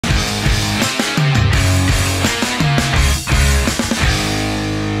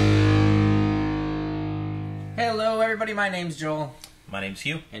everybody, my name's Joel. My name's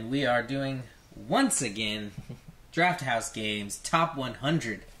Hugh. And we are doing, once again, Drafthouse Games Top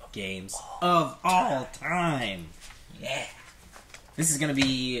 100 Games of All Time. Yeah. This is going to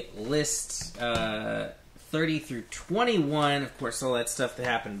be list 30 through 21. Of course, all that stuff that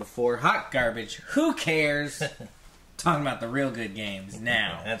happened before. Hot garbage. Who cares? Talking about the real good games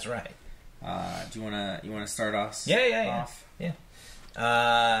now. That's right. Do you wanna start off? Yeah.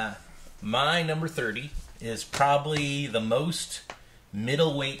 My number 30 is probably the most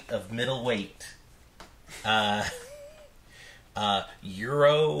middleweight of middleweight.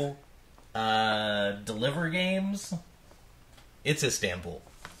 Euro deliver games. It's Istanbul.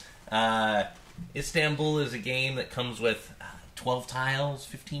 Istanbul is a game that comes with 12 tiles,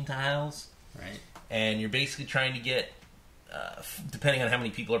 15 tiles. Right. And you're basically trying to get, depending on how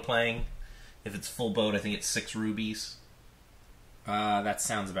many people are playing, if it's full boat, I think it's 6 rubies. That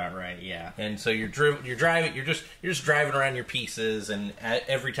sounds about right. Yeah. And so you're just driving around your pieces, and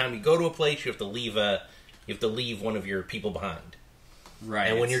every time you go to a place, you have to leave one of your people behind.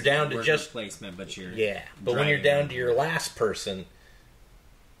 Right. And when you're down to just placement, but when you're down to your last person,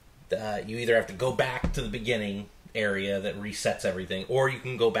 you either have to go back to the beginning area that resets everything, or you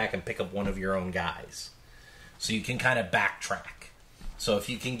can go back and pick up one of your own guys. So you can kind of backtrack. So if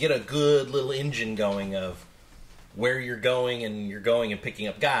you can get a good little engine going of where you're going and picking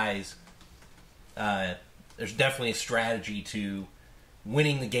up guys, there's definitely a strategy to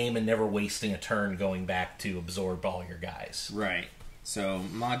winning the game and never wasting a turn going back to absorb all your guys. Right. So,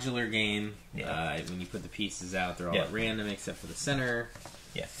 modular game. Yeah. When you put the pieces out, they're all at random except for the center.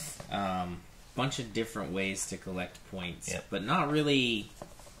 Yeah. Bunch of different ways to collect points, but not really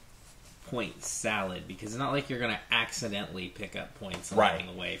point salad, because it's not like you're going to accidentally pick up points along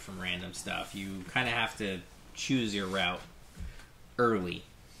the way from random stuff. You kind of have to choose your route early.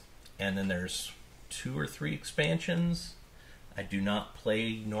 And then there's 2 or 3 expansions. I do not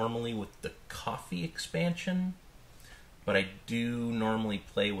play normally with the coffee expansion, but I do normally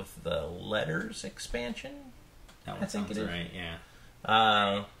play with the letters expansion. That one sounds right,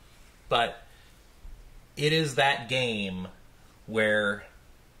 yeah. But it is that game where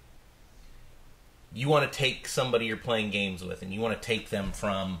you want to take somebody you're playing games with, and you want to take them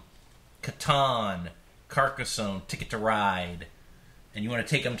from Catan, Carcassonne, Ticket to Ride, and you want to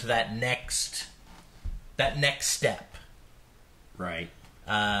take them to that next step. Right.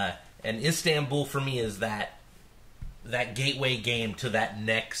 And Istanbul for me is that gateway game to that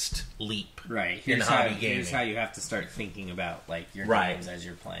next leap. Right. Here's how you have to start thinking about your games as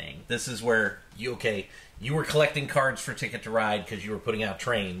you're playing. This is where you were collecting cards for Ticket to Ride because you were putting out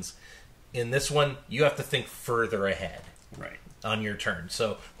trains. In this one, you have to think further ahead. Right. On your turn.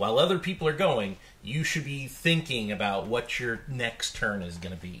 So while other people are going, you should be thinking about what your next turn is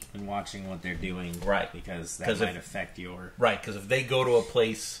going to be. And watching what they're doing. Right. Because that might affect your... Right, because if they go to a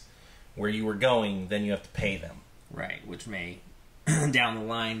place where you were going, then you have to pay them. Right, which may, down the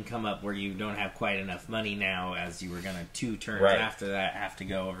line, come up where you don't have quite enough money now, as you were going to 2 turns after that have to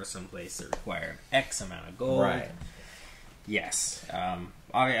go over someplace that required X amount of gold. Right. Yes.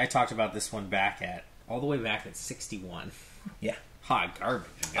 I talked about this one all the way back at 61. Yeah. Hot garbage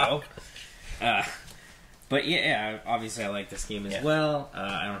ago. But yeah, obviously I like this game as well.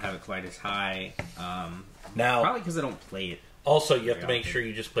 I don't have it quite as high. Now, probably because I don't play it. Also, you have to make sure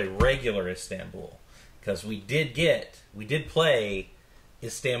you just play regular Istanbul. Because we did play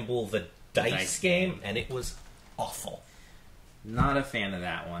Istanbul the dice game, and it was awful. Not a fan of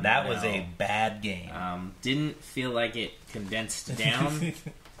that one. That was a bad game. Didn't feel like it condensed down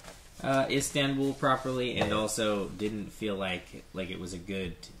Istanbul properly, and also didn't feel like it was a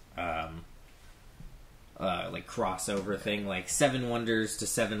good crossover thing. Like 7 Wonders to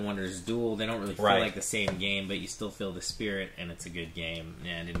 7 Wonders Duel, they don't really feel like the same game, but you still feel the spirit, and it's a good game.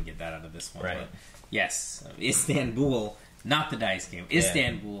 Yeah, I didn't get that out of this one. Right. But yes, Istanbul, not the dice game.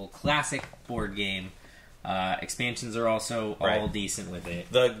 Istanbul, classic board game. Expansions are also all decent with it.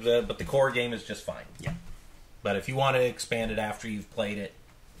 But the core game is just fine. Yeah. But if you want to expand it after you've played it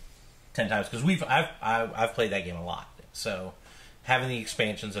 10 times, because I've played that game a lot, so having the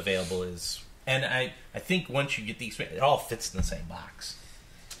expansions available is, and I think once you get the expansion, it all fits in the same box.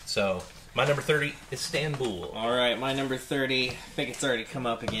 So my number 30, Istanbul. All right, my number 30. I think it's already come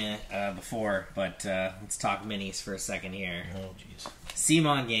up again before, but let's talk minis for a second here. Oh, jeez.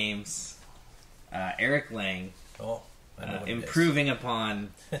 Simon Games, Eric Lang. Oh. Improving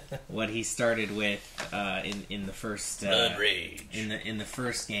upon what he started with in the first Blood Rage. In the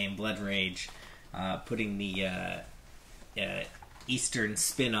first game, Blood Rage, putting the Eastern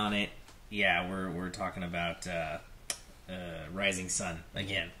spin on it. Yeah, we're talking about Rising Sun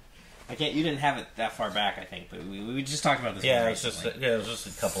again. I can't. You didn't have it that far back, I think, but we just talked about this. Yeah, it was just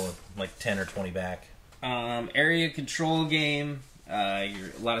a couple of like 10 or 20 back. Area control game. A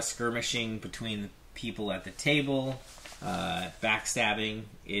lot of skirmishing between people at the table. Backstabbing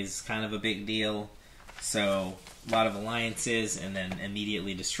is kind of a big deal. So a lot of alliances, and then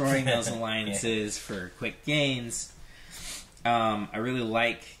immediately destroying those alliances for quick gains. I really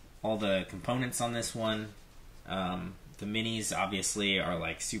like all the components on this one. The minis obviously are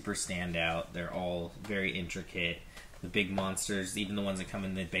like super standout. They're all very intricate. The big monsters, even the ones that come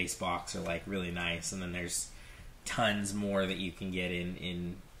in the base box, are like really nice. And then there's tons more that you can get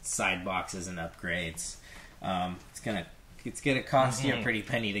in side boxes and upgrades. It's gonna cost you a pretty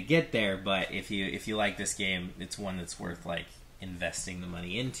penny to get there, but if you like this game, it's one that's worth like investing the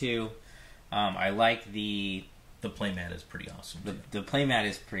money into. I like the playmat is pretty awesome. The playmat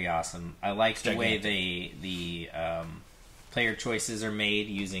is pretty awesome. I like the way the player choices are made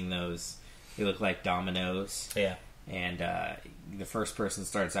using those. They look like dominoes. Yeah. And the first person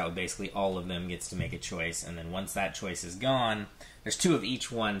starts out with basically all of them, gets to make a choice, and then once that choice is gone, there's 2 of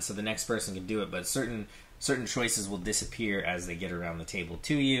each one, so the next person can do it, but certain choices will disappear as they get around the table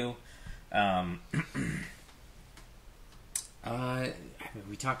to you.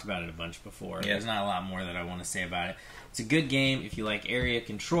 We talked about it a bunch before. Yeah. There's not a lot more that I want to say about it. It's a good game if you like area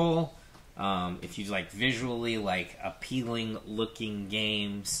control, if you like visually like appealing looking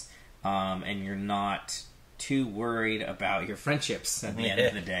games, and you're not too worried about your friendships at the end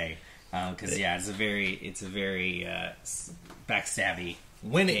of the day. Because it's a very backstabby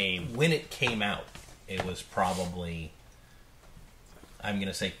game. When it came out, it was probably, I'm going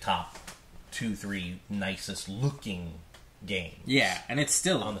to say, top 2-3 nicest looking games. Yeah, and it's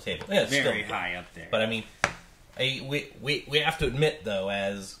still on the table. Yeah, it's very still high up there. But I mean, we have to admit though,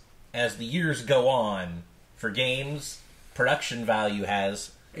 as the years go on for games, production value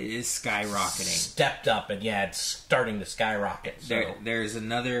it is skyrocketing, stepped up, and it's starting to skyrocket. So. There's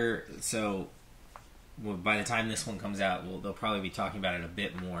another. So by the time this one comes out, they'll probably be talking about it a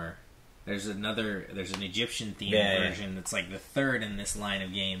bit more. There's an Egyptian themed version that's like the third in this line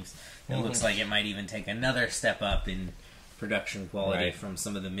of games. It looks like it might even take another step up in production quality from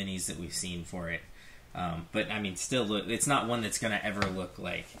some of the minis that we've seen for it. But I mean, still, it's not one that's going to ever look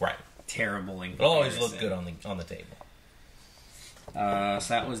like terrible. It'll always look good on the table. So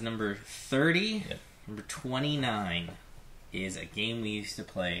that was number 30. Yep. Number 29 is a game we used to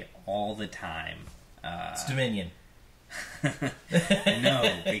play all the time. It's Dominion.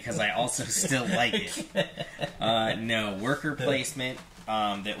 No, because I also still like it. No, worker placement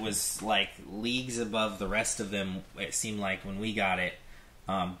that was like leagues above the rest of them, it seemed like when we got it,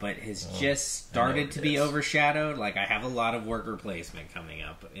 but has just started to be overshadowed. Like, I have a lot of worker placement coming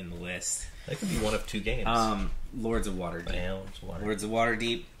up in the list. That could be one of 2 games. Lords of Waterdeep. Lords of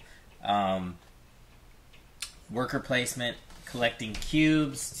Waterdeep. Worker placement, collecting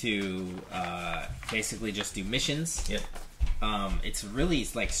cubes to basically just do missions. Yep. It's really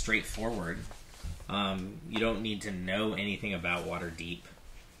like straightforward. You don't need to know anything about Waterdeep.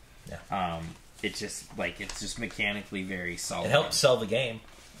 Yeah. It's just mechanically very solid. It helps sell the game.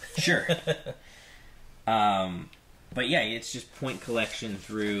 Sure. But yeah, it's just point collection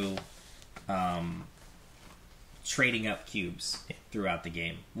through trading up cubes throughout the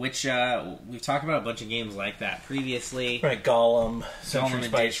game, which we've talked about a bunch of games like that previously. Right, Gollum, Century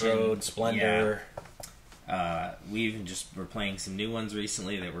Spice Road, Splendor. Yeah. We even just were playing some new ones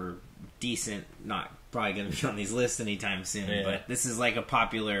recently that were decent. Not probably going to be on these lists anytime soon, but this is like a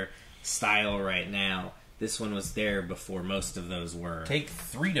popular style right now. This one was there before most of those were. Take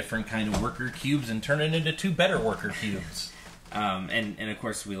 3 different kind of worker cubes and turn it into 2 better worker cubes. And of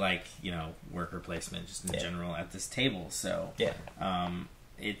course we like, worker placement just in general at this table. So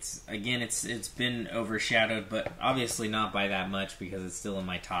it's been overshadowed, but obviously not by that much because it's still in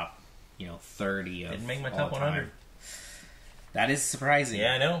my top 30 of Didn't make my top 100. That is surprising.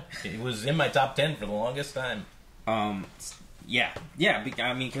 Yeah, I know. It was in my top 10 for the longest time. Yeah.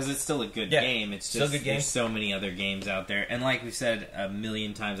 I mean, because it's still a good game. It's just there's so many other games out there, and like we've said a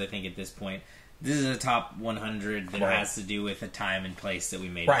million times, I think at this point, this is a top 100 that has to do with the time and place that we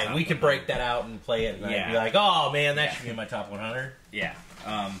made. Right, we could break that out and play it, and I'd be like, oh man, that should be in my top 100. Yeah,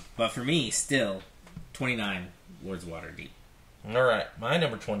 but for me, still, 29, Lords of Waterdeep. All right, my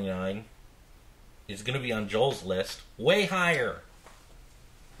number 29 is going to be on Joel's list, way higher.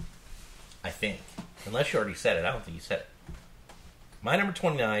 I think, unless you already said it. I don't think you said it. My number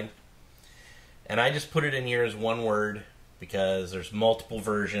 29, and I just put it in here as one word because there's multiple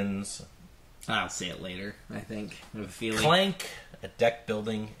versions. I'll say it later, I think. I have a feeling. Clank, a deck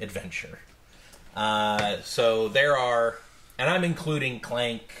building adventure. So there are, and I'm including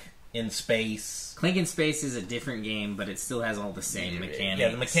Clank in Space. Clank in Space is a different game, but it still has all the same mechanics. Yeah,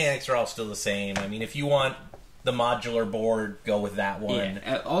 the mechanics are all still the same. I mean, if you want the modular board, go with that one.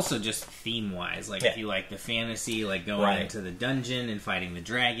 Yeah. Also, just theme-wise, like if you like the fantasy, like going into the dungeon and fighting the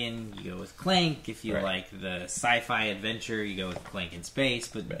dragon, you go with Clank. If you like the sci-fi adventure, you go with Clank in Space.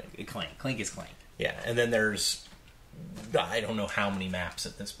 But Clank is Clank. Yeah, and then there's, I don't know how many maps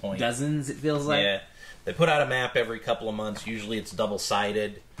at this point. Dozens, it feels like. Yeah, they put out a map every couple of months. Usually it's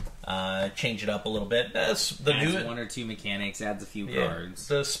double-sided. Change it up a little bit. That's the adds new one or two mechanics, adds a few cards.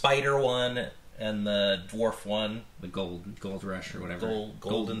 The spider one and the dwarf one, the gold rush or whatever,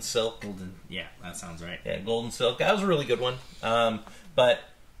 golden silk. Yeah, that sounds right. Yeah, golden silk. That was a really good one. But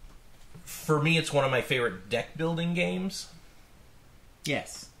for me, it's one of my favorite deck building games.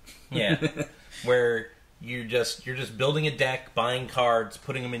 Yes. Yeah, where you're just building a deck, buying cards,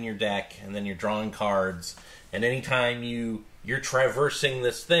 putting them in your deck, and then you're drawing cards. And anytime you're traversing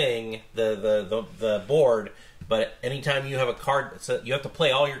this thing, the board, but anytime you have a card, so you have to play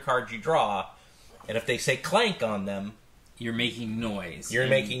all your cards you draw, and if they say clank on them, you're making noise. You're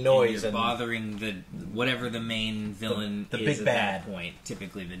making noise. You're bothering whatever the main villain the is big at bad. that point.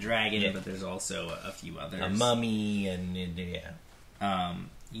 Typically the dragon, but there's also a few others. A mummy, and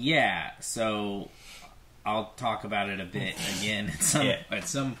so I'll talk about it a bit again at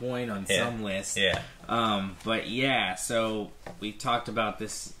some point on some list. Yeah. But yeah, so we've talked about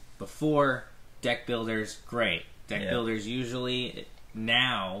this before. Deck builders, great. Deck builders usually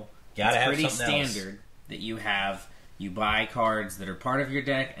now it's pretty standard that you buy cards that are part of your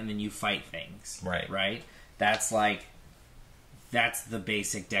deck and then you fight things. Right? That's the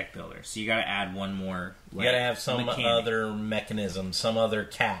basic deck builder. So you got to add one more. You got to have some other mechanism, some other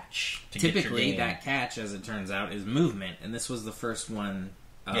catch to get your game. Typically, that catch, as it turns out, is movement, and this was the first one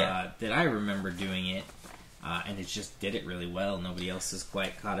that I remember doing it, and it just did it really well. Nobody else has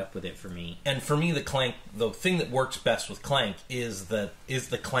quite caught up with it for me. And for me, the thing that works best with Clank is the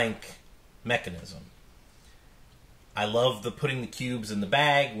Clank mechanism. I love putting the cubes in the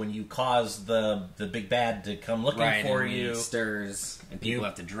bag when you cause the big bad to come looking for and you. It stirs, and people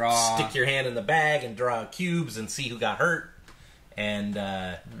have to draw. Stick your hand in the bag and draw cubes and see who got hurt. And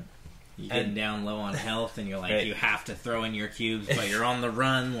you're getting down low on health, and you're like, you have to throw in your cubes, but you're on the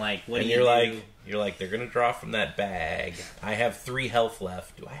run. Like, what do you do? You're like, they're gonna draw from that bag. I have 3 health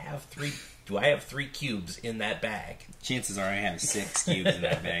left. Do I have three cubes in that bag? Chances are I have 6 cubes in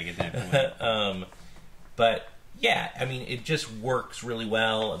that bag at that point. But yeah, I mean, it just works really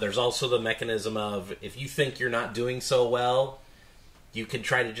well. There's also the mechanism of, if you think you're not doing so well, you can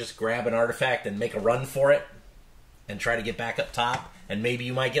try to just grab an artifact and make a run for it and try to get back up top, and maybe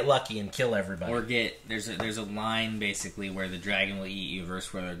you might get lucky and kill everybody. Or there's a line basically where the dragon will eat you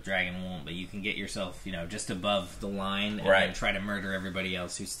versus where the dragon won't, but you can get yourself, just above the line and then try to murder everybody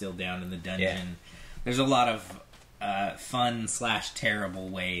else who's still down in the dungeon. Yeah. There's a lot of fun/terrible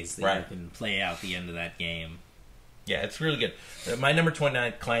ways that you can play out the end of that game. Yeah, it's really good. My number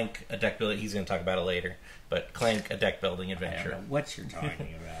 29, Clank, a deck building. He's going to talk about it later, but Clank, a deck building adventure. I don't know what you're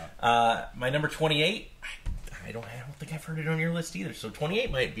talking about. My number 28, I don't think I've heard it on your list either. So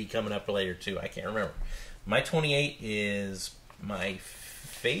 28 might be coming up later too. I can't remember. My 28 is my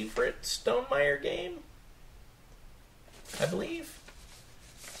favorite Stonemaier game, I believe.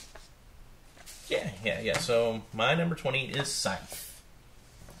 Yeah. So my number 28 is Scythe.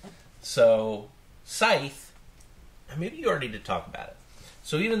 So Scythe. Maybe you already did talk about it.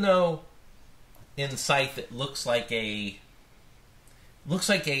 So even though in Scythe it looks like a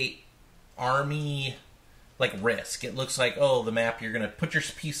army like Risk. It looks like, the map, you're going to put your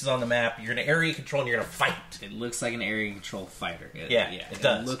pieces on the map, you're going to area control, and you're going to fight. It looks like an area control fighter. It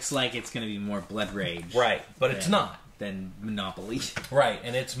does. It looks like it's going to be more Blood Rage. Right, but it's not. Than Monopoly. Right,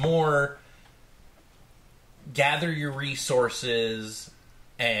 and it's more gather your resources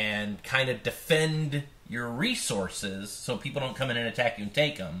and kind of defend your resources so people don't come in and attack you and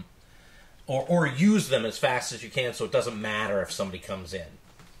take them, or use them as fast as you can so it doesn't matter if somebody comes in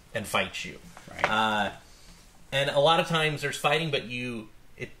and fights you. Right. And a lot of times there's fighting, but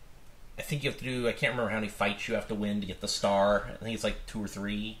I think you have to do, I can't remember how many fights you have to win to get the star. I think it's like 2 or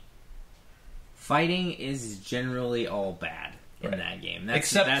 3. Fighting is generally all bad in that game.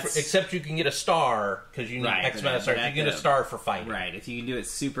 Except you can get a star because you need X amount of stars. You can get a star for fighting. Right, if you can do it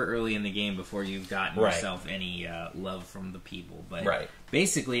super early in the game before you've gotten yourself any love from the people. But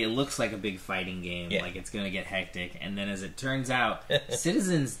basically, it looks like a big fighting game. Like it's going to get hectic. And then as it turns out,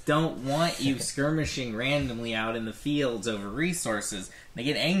 citizens don't want you skirmishing randomly out in the fields over resources. They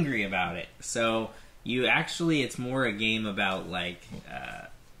get angry about it. So it's more a game about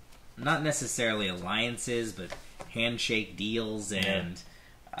not necessarily alliances, but handshake deals and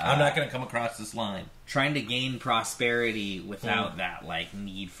I'm not going to come across this line. Trying to gain prosperity without that like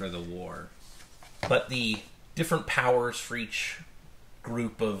need for the war. But the different powers for each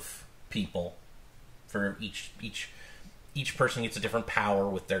group of people, for each person gets a different power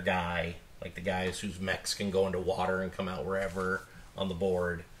with their guy. Like the guys whose mechs can go into water and come out wherever on the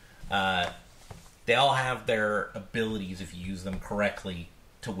board. They all have their abilities if you use them correctly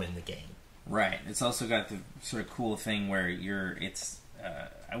to win the game. Right. It's also got the sort of cool thing where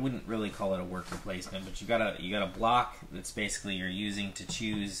I wouldn't really call it a worker placement, but you got a block that's basically you're using to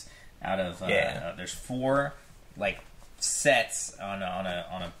choose out of there's 4 like sets on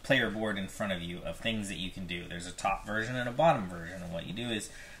a player board in front of you of things that you can do. There's a top version and a bottom version, and what you do is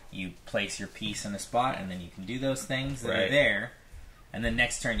you place your piece in a spot, and then you can do those things that are there. And then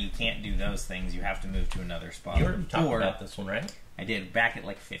next turn you can't do those things. You have to move to another spot. You already talked about this one, right? I did back at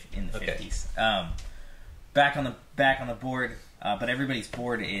like in the 50s. Back on the board, but everybody's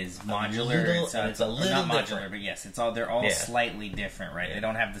board is modular. It's a little not modular, different. but yes, they're all slightly different, right? They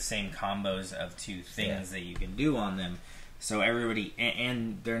don't have the same combos of 2 things that you can do on them. So everybody,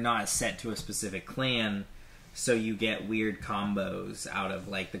 and they're not set to a specific clan, so you get weird combos out of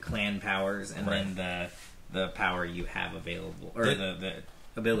like the clan powers and then the power you have available, or the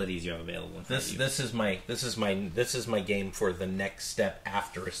abilities you have available. This is my game for the next step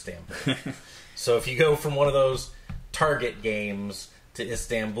after Istanbul. So if you go from one of those target games to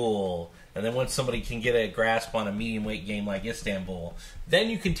Istanbul, and then once somebody can get a grasp on a medium weight game like Istanbul, then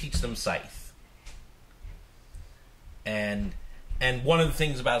you can teach them Scythe. And one of the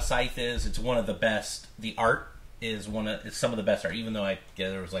things about Scythe is it's one of the best. The art is some of the best art, even though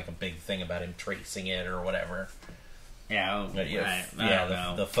there was like a big thing about him tracing it or whatever. Yeah,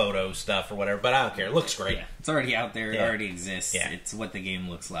 the photo stuff or whatever. But I don't care. It looks great. Yeah, it's already out there. It already exists. Yeah. It's what the game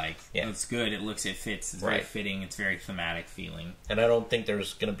looks like. Yeah. It's good. It fits. It's very fitting. It's very thematic feeling. And I don't think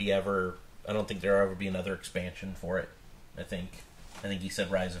there's going to be I don't think there'll ever be another expansion for it. I think he said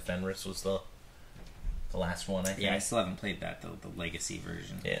Rise of Fenris was the last one. I think. Yeah, I still haven't played that though. The Legacy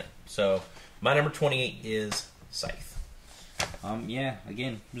version. Yeah. So my number 28 is Scythe.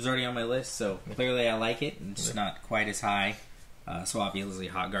 Again, it was already on my list, so clearly I like it. It's just not quite as high. So obviously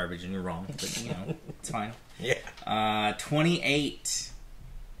hot garbage, and you're wrong, but it's fine. Yeah. 28.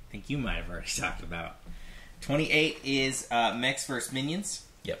 I think you might have already talked about. 28 is Mechs vs. Minions.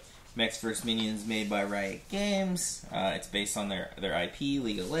 Yep. Mechs vs. Minions, made by Riot Games. It's based on their IP,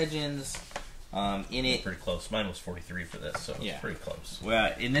 League of Legends. In it, pretty close. Mine was 43 for this, so it's pretty close.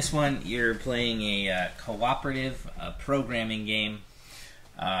 Well, in this one, you're playing a cooperative programming game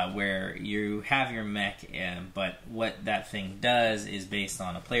where you have your mech, but what that thing does is based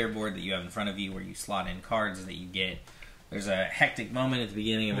on a player board that you have in front of you, where you slot in cards that you get. There's a hectic moment at the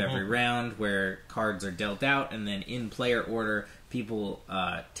beginning of every round where cards are dealt out, and then in player order, people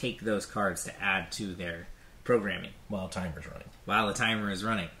take those cards to add to their programming while the timer is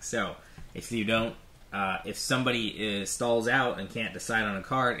running. So if you don't, if somebody stalls out and can't decide on a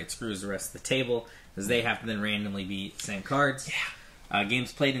card, it screws the rest of the table, because they have to then randomly be sent cards. Yeah.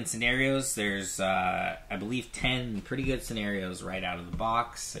 Games played in scenarios. There's, I believe, 10 pretty good scenarios right out of the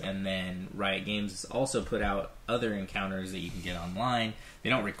box, and then Riot Games also put out other encounters that you can get online. They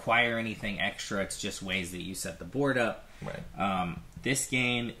don't require anything extra. It's just ways that you set the board up. Right. This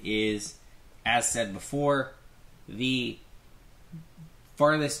game is, as said before, the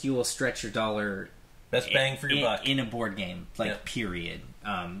farthest you will stretch your dollar. Best bang for your buck in a board game, period.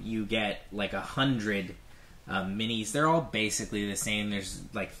 You get like 100 minis. They're all basically the same. There's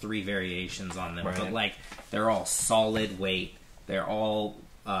like 3 variations on them, but like they're all solid weight. They're all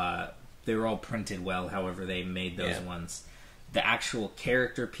printed well. However, they made those ones. The actual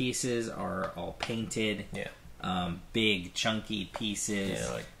character pieces are all painted. Yeah. Big chunky pieces.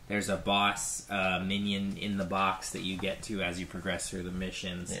 Yeah, there's a boss minion in the box that you get to as you progress through the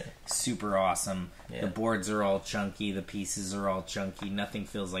missions. Yeah. Super awesome. Yeah. The boards are all chunky. The pieces are all chunky. Nothing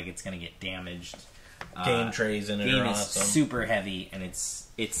feels like it's going to get damaged. Game trays in it are awesome. Game is super heavy, and it's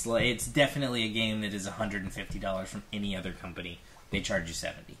definitely a game that is $150 from any other company. They charge you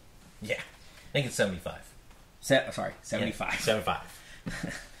 $70. Yeah. I think it's 75. Sorry, 75. Yeah, 75.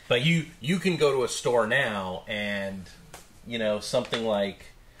 But you can go to a store now and, something like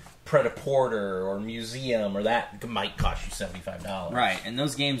Pret-a-Porter or Museum or that might cost you $75. Right, and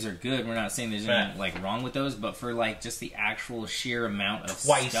those games are good. We're not saying there's anything wrong with those, but for just the actual sheer amount of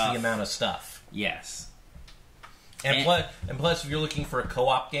twice the amount of stuff. Yes. And plus, if you're looking for a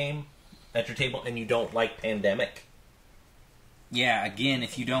co-op game at your table and you don't like Pandemic. Yeah, again,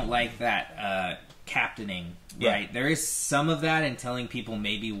 if you don't like that captaining, right? There is some of that in telling people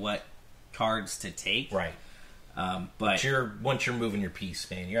maybe what cards to take. Right. But once you're moving your piece,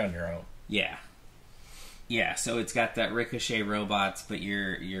 man, you're on your own. Yeah. Yeah, so it's got that ricochet robots, but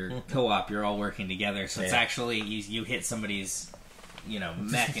you're co-op, you're all working together, so it's actually, you hit somebody's,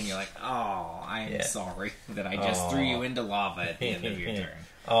 mech, and you're like, oh, I am sorry that I just threw you into lava at the end of your turn.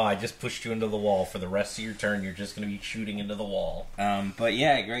 Oh, I just pushed you into the wall. For the rest of your turn, you're just going to be shooting into the wall. But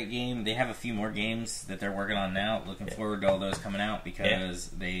yeah, great game. They have a few more games that they're working on now. Looking forward to all those coming out, because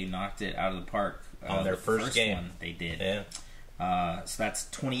they knocked it out of the park. On their first game. One, they did. Yeah. So that's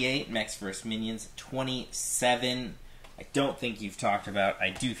 28, Mechs vs. Minions. 27, I don't think you've talked about.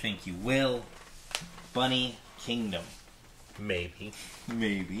 I do think you will. Bunny Kingdom. Maybe.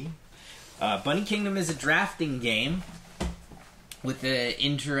 Bunny Kingdom is a drafting game with an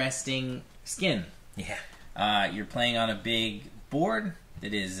interesting skin. Yeah. You're playing on a big board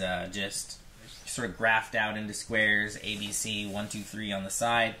that is just sort of graphed out into squares, ABC, 1, 2, 3 on the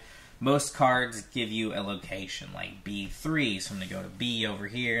side. Most cards give you a location, like B3, so I'm going to go to B over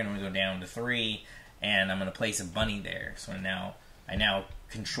here, and I'm going to go down to 3, and I'm going to place a bunny there. So I now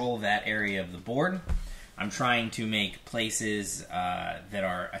control that area of the board. I'm trying to make places that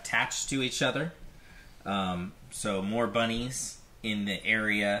are attached to each other. So more bunnies in the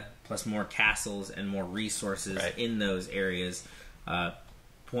area, plus more castles and more resources in those areas.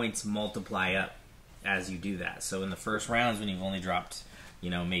 Points multiply up as you do that. So in the first rounds, when you've only dropped,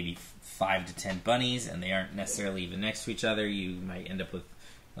 maybe 5 to 10 bunnies, and they aren't necessarily even next to each other, you might end up with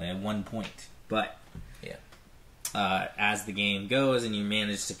 1 point. But as the game goes and you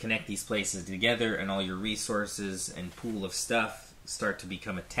manage to connect these places together, and all your resources and pool of stuff start to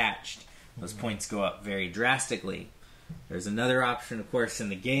become attached, those points go up very drastically. There's another option, of course, in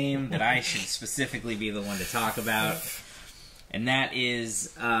the game that I should specifically be the one to talk about, and that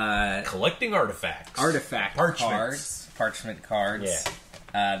is collecting artifacts. Parchment cards.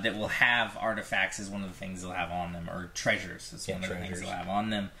 That will have artifacts is one of the things they'll have on them, or treasures is one of the things they'll have on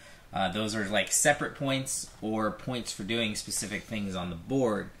them. Those are like separate points, or points for doing specific things on the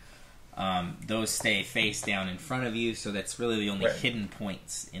board. Those stay face down in front of you, so that's really the only hidden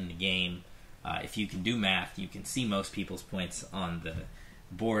points in the game. If you can do math, you can see most people's points on the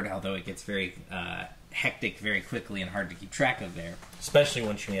board, although it gets very hectic very quickly and hard to keep track of there. Especially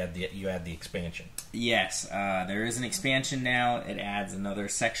once you add the expansion. Yes, there is an expansion now. It adds another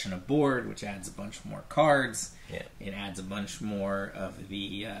section of board, which adds a bunch more cards. Yeah. It adds a bunch more of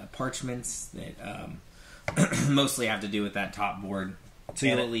the parchments that mostly have to do with that top board. So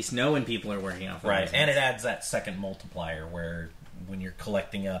you'll at least know when people are working off. Right, and it adds that second multiplier where when you're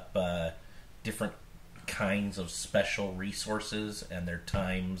collecting up different kinds of special resources, and they're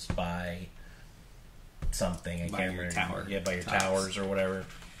times by something. I can't remember. Tower. Yeah, by your towers or whatever.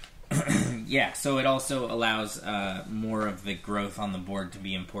 Yeah, so it also allows more of the growth on the board to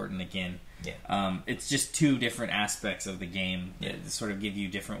be important again. Yeah. It's just two different aspects of the game that sort of give you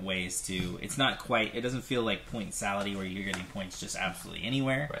different ways to... It's not quite... It doesn't feel like point salad where you're getting points just absolutely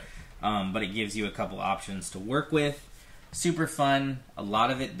anywhere. Right. But it gives you a couple options to work with. Super fun. A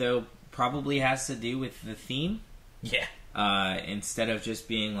lot of it, though, probably has to do with the theme. Yeah. Instead of just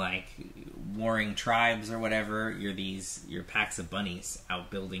being like warring tribes or whatever, you're packs of bunnies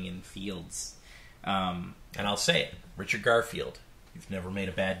out building in fields. And I'll say it, Richard Garfield, you've never made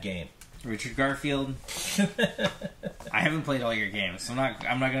a bad game. Richard Garfield. I haven't played all your games, so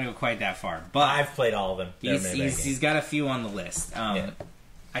I'm not going to go quite that far. But I've played all of them. He's got a few on the list. I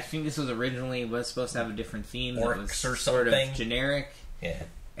think this was supposed to have a different theme. Orcs or sort something. Of generic. Yeah.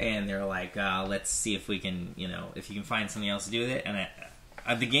 And they're like, let's see if we can, if you can find something else to do with it.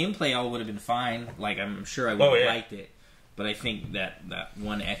 And the gameplay all would have been fine. Like, I'm sure I would have liked it. But I think that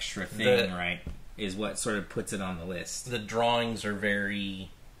one extra thing, is what sort of puts it on the list. The drawings are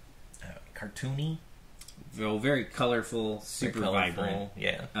very cartoony. Very colorful, super vibrant.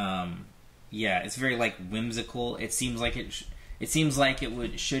 Yeah. Yeah, it's very, like, whimsical. It seems like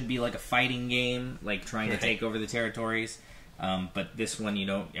it should be like a fighting game, like trying to take over the territories. But this one, you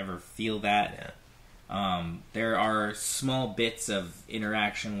don't ever feel that. Yeah. There are small bits of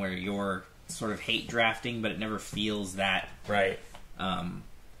interaction where you're sort of hate drafting, but it never feels that... Right.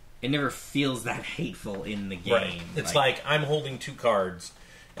 It never feels that hateful in the game. Right. It's like I'm holding two cards,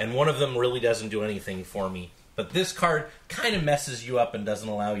 and one of them really doesn't do anything for me. But this card kind of messes you up and doesn't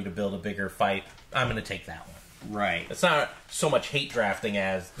allow you to build a bigger fight. I'm going to take that one. Right. It's not so much hate drafting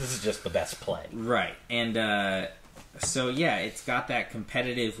as this is just the best play. Right. And... So yeah, it's got that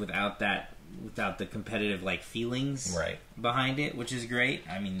competitive without the competitive like feelings behind it, which is great.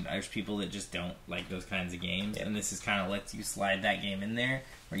 I mean, there's people that just don't like those kinds of games, and this is kind of lets you slide that game in there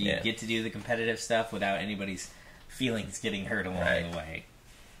where you get to do the competitive stuff without anybody's feelings getting hurt along the way.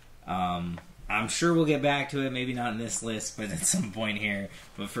 I'm sure we'll get back to it, maybe not in this list, but at some point here.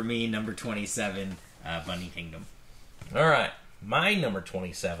 But for me, number 27, Bunny Kingdom. Alright, my number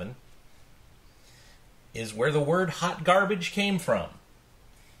 27 is where the word hot garbage came from.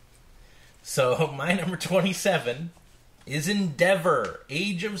 So, my number 27 is Endeavor,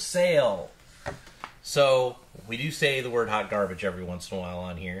 Age of Sail. So, we do say the word hot garbage every once in a while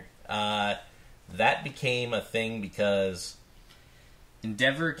on here. That became a thing because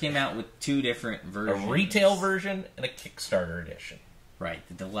Endeavor came out with 2 different versions. A retail version and a Kickstarter edition. Right,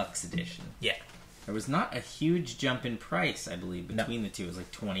 the deluxe edition. Yeah. There was not a huge jump in price, I believe, between the two. It was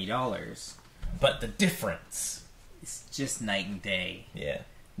like $20. But the difference... It's just night and day. Yeah.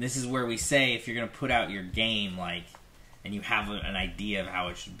 This is where we say if you're going to put out your game, and you have an idea of how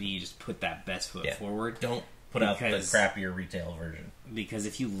it should be, just put that best foot forward. Don't put out the crappier retail version. Because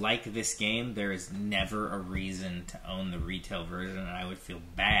if you like this game, there is never a reason to own the retail version, and I would feel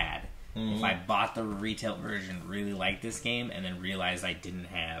bad if I bought the retail version, really liked this game, and then realized I didn't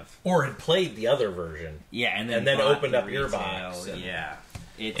have... Or had played the other version. Yeah, and then opened up your box. Yeah.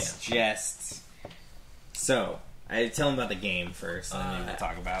 It's just... So, I tell them about the game first, and then we'll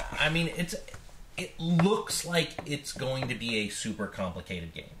talk about... I mean, it looks like it's going to be a super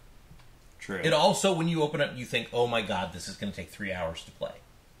complicated game. True. It also, when you open up, you think, oh my god, this is going to take 3 hours to play.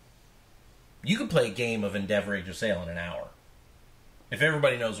 You can play a game of Endeavor Age of Sail in an hour. If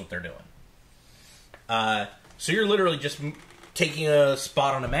everybody knows what they're doing. So you're literally just taking a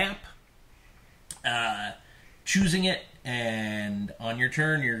spot on a map, choosing it, and on your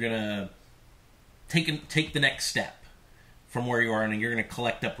turn, you're going to take the next step from where you are, and you're going to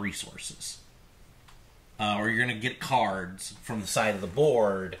collect up resources. Or you're going to get cards from the side of the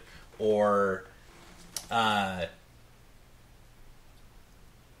board, or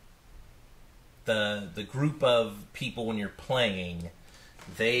the group of people when you're playing,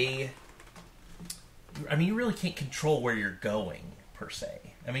 you really can't control where you're going, per se.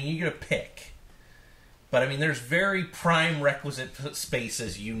 I mean, you get to pick. But, I mean, there's very prime requisite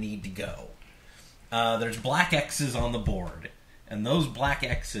spaces you need to go. There's black X's on the board, and those black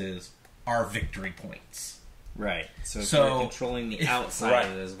X's are victory points. Right. So if you're controlling the outside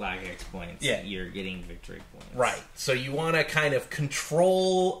of those black X points, you're getting victory points. Right. So you want to kind of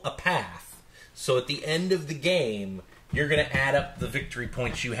control a path, so at the end of the game, you're going to add up the victory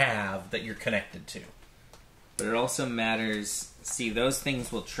points you have that you're connected to. But it also matters... See, those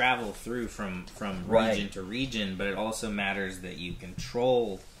things will travel through from region to region, but it also matters that you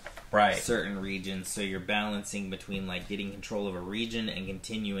control certain regions, so you're balancing between, getting control of a region and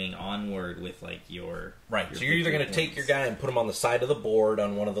continuing onward with, your... Right, so you're either going to take your guy and put him on the side of the board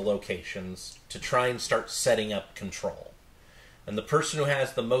on one of the locations to try and start setting up control. And the person who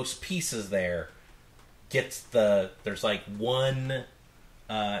has the most pieces there gets there's one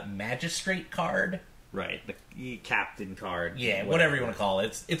magistrate card. Right, the captain card. Yeah, whatever you want to call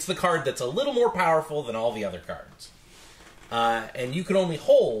it. It's the card that's a little more powerful than all the other cards. And you can only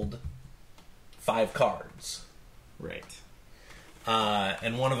hold 5 cards. Right.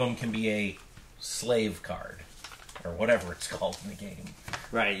 And one of them can be a slave card, or whatever it's called in the game.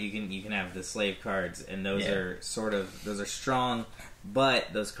 Right, you can have the slave cards, and those are those are strong,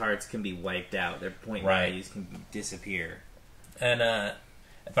 but those cards can be wiped out. Their point values can disappear. And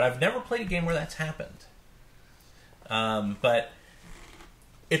but I've never played a game where that's happened. But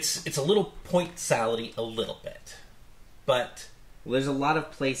it's a little point salad-y a little bit. But there's a lot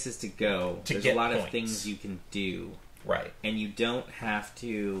of places to go. There's a lot points. of things you can do. Right. And you don't have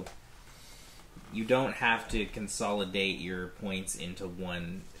to consolidate your points into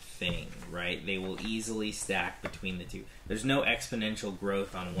one thing, right? They will easily stack between the two. There's no exponential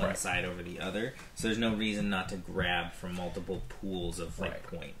growth on one side over the other, so there's no reason not to grab from multiple pools of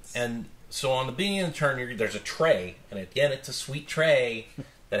points. And so on the beginning of the turn, there's a tray, and again, it's a sweet tray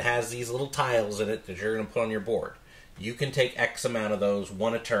that has these little tiles in it that you're going to put on your board. You can take X amount of those,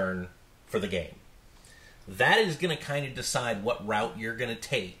 one a turn, for the game. That is going to kind of decide what route you're going to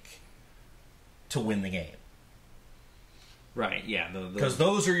take to win the game. Right, yeah. Because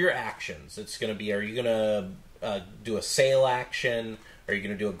those are your actions. It's going to be, are you going to do a sail action? Are you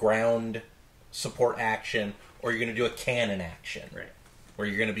going to do a ground support action? Or are you going to do a cannon action? Right. Where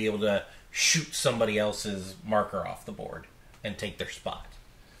you're going to be able to shoot somebody else's marker off the board and take their spot.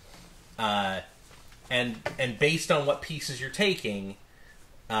 And based on what pieces you're taking,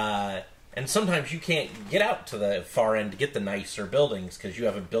 and sometimes you can't get out to the far end to get the nicer buildings because you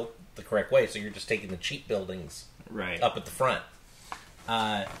haven't built the correct way, so you're just taking the cheap buildings up at the front.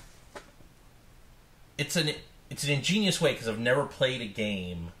 It's an ingenious way because I've never played a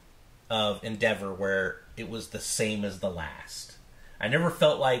game of Endeavor where it was the same as the last. I never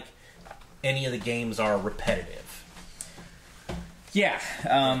felt like any of the games are repetitive. Yeah.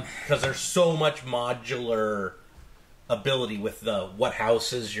 Because there's so much modular ability with what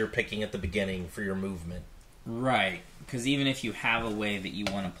houses you're picking at the beginning for your movement. Right. Because even if you have a way that you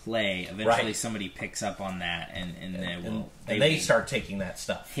want to play, eventually somebody picks up on that, and they start taking that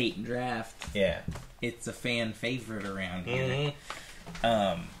stuff. Hate draft. Yeah. It's a fan favorite around here.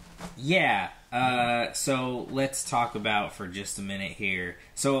 Mm-hmm. So let's talk about for just a minute here.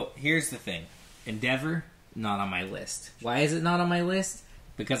 So here's the thing. Endeavor, not on my list. Why is it not on my list?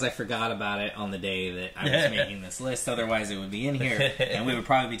 Because I forgot about it on the day that I was making this list. Otherwise, it would be in here, and we would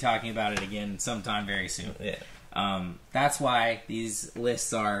probably be talking about it again sometime very soon. Yeah. That's why these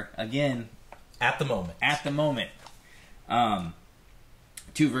lists are, again... At the moment. At the moment.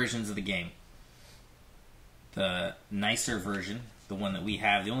 2 versions of the game. The nicer version, the one that we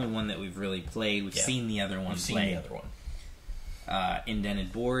have, the only one that we've really played. We've seen the other one play.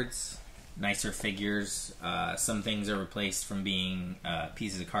 Indented boards, nicer figures. Some things are replaced from being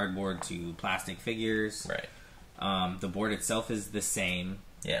pieces of cardboard to plastic figures. Right. The board itself is the same.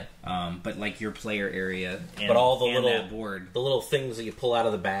 Yeah. But like your player area and, but all the little things that you pull out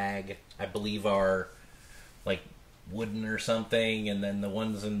of the bag, I believe, are like wooden or something, and then the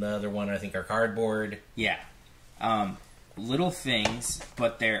ones in the other one I think are cardboard. Yeah. Little things,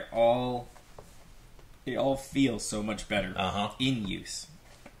 but they all feel so much better in use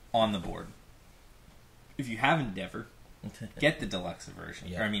on the board. If you have Endeavor, get the deluxe version.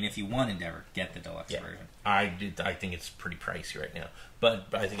 Yeah. Or, I mean, if you want Endeavor, get the deluxe version. I think it's pretty pricey right now, but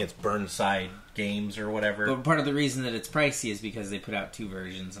I think it's Burnside Games or whatever. But part of the reason that it's pricey is because they put out 2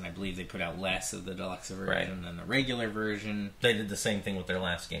 versions, and I believe they put out less of the deluxe version than the regular version. They did the same thing with their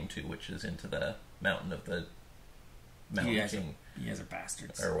last game too, which is Into the Mountain of the Mountain King. You guys are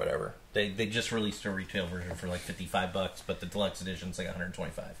bastards. Or whatever. They just released a retail version for like $55, but the deluxe edition's like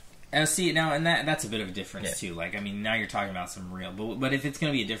 $125. See now, and that's a bit of a difference too. Like, I mean, now you're talking about some real, but if it's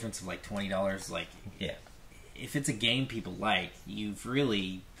going to be a difference of like $20, like, if it's a game people like, you've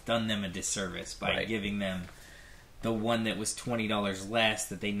really done them a disservice by giving them the one that was $20 less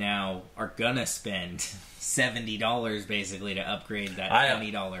that they now are gonna spend $70 basically to upgrade that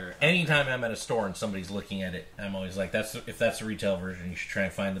 $20. Anytime I'm at a store and somebody's looking at it, I'm always like, if that's a retail version, you should try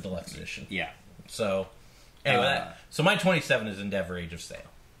and find the deluxe edition. Yeah. So anyway, so my 27 is Endeavor Age of Sail,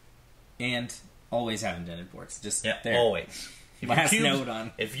 and always have indented boards. Just there. Always. Last note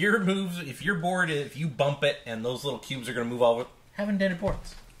on if your board, if you bump it and those little cubes are going to move all over, have indented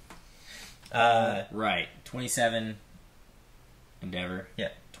boards. Right. 27 Endeavor. Yeah.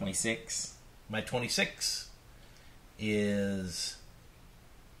 26. My 26 is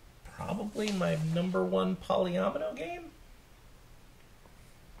probably my number 1 polyomino game.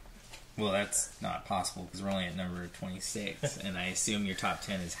 Well, that's not possible because we're only at number 26, and I assume your top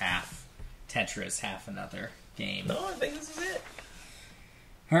 10 is half Tetris, half another game. No, I think this is it.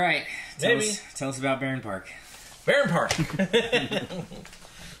 All right. Tell us about Barren Park. Barren Park.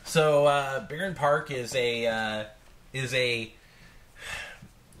 So, Barren Park is a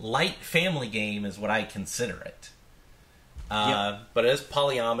light family game, is what I consider it. But it is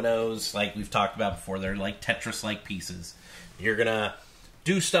polyominoes, like we've talked about before. They're like Tetris-like pieces. You're gonna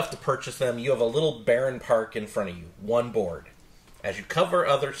do stuff to purchase them. You have a little Barren Park in front of you, 1 board. As you cover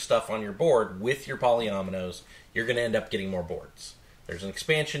other stuff on your board with your polyominoes, you're going to end up getting more boards. There's an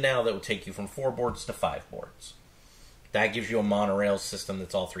expansion now that will take you from 4 boards to 5 boards. That gives you a monorail system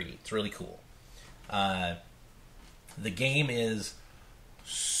that's all 3D. It's really cool. The game is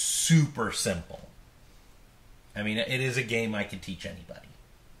super simple. I mean, it is a game I could teach anybody.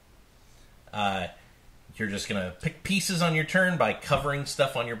 You're just going to pick pieces on your turn by covering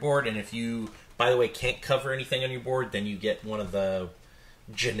stuff on your board, and if you, by the way, can't cover anything on your board, then you get one of the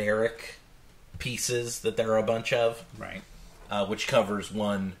generic pieces that there are a bunch of. Right. Which covers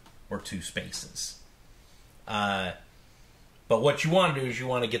 1 or 2 spaces. But what you want to do is you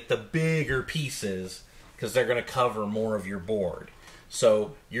want to get the bigger pieces because they're going to cover more of your board.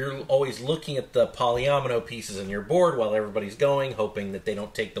 So you're always looking at the polyomino pieces in your board while everybody's going, hoping that they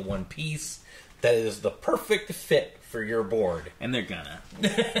don't take the one piece that is the perfect fit for your board. And they're gonna.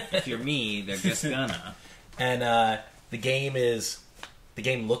 If you're me, they're just gonna. And the game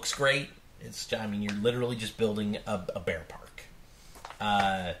looks great. You're literally just building a bear park.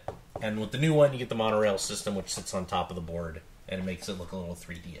 And with the new one, you get the monorail system, which sits on top of the board, and it makes it look a little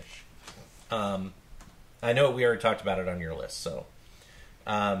 3D-ish. I know we already talked about it on your list, so...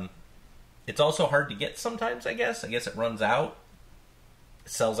 it's also hard to get sometimes, I guess. I guess it runs out.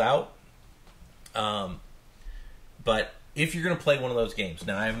 It sells out. But if you're going to play one of those games...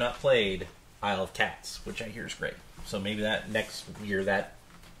 Now, I have not played Isle of Cats, which I hear is great. So maybe that next year that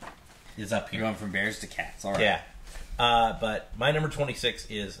is up here. You're going from bears to cats. All right. Yeah. But my number 26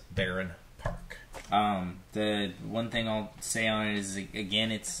 is Barren Park. The one thing I'll say on it is,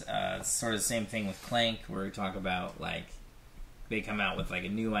 again, it's sort of the same thing with Clank, where we talk about, like, they come out with, like, a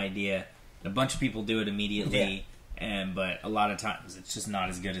new idea, and a bunch of people do it immediately, but a lot of times it's just not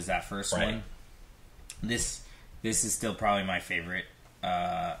as good as that first one. This is still probably my favorite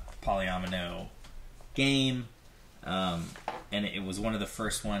polyomino game. And it was one of the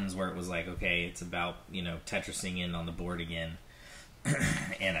first ones where it was like, okay, it's about, Tetrising in on the board again.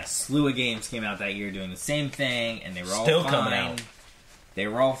 And a slew of games came out that year doing the same thing, and they were still all fine. Coming out. They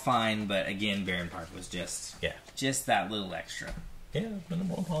were all fine, but again, Barren Park was just that little extra. Yeah, the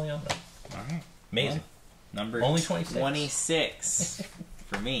number one polyomino. All right. Amazing. Well, number only 26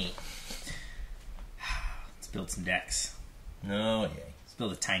 for me. Let's build some decks. No, Let's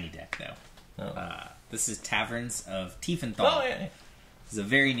build a tiny deck, though. Oh. This is Taverns of Tiefenthal. Oh, yeah. This is a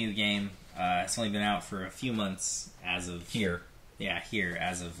very new game. It's only been out for a few months as of here. Yeah, here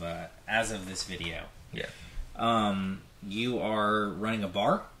as of this video. Yeah. You are running a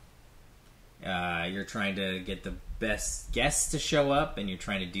bar. You're trying to get the best guests to show up, and you're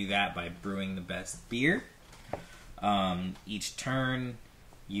trying to do that by brewing the best beer. Each turn,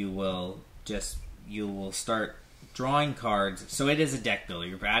 you will start drawing cards. So it is a deck builder.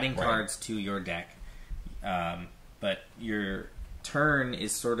 You're adding cards to your deck, but your turn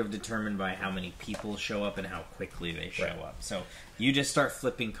is sort of determined by how many people show up and how quickly they show up. So you just start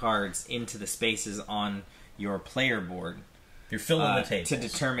flipping cards into the spaces on your player board. You're filling the tables to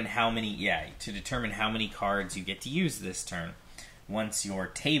determine how many cards you get to use this turn. Once your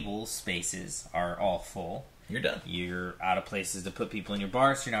table spaces are all full, you're done. You're out of places to put people in your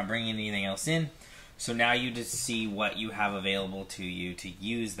bar, so you're not bringing anything else in. So now you just see what you have available to you to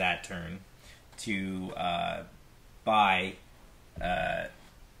use that turn to buy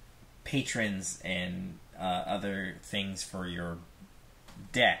patrons and other things for your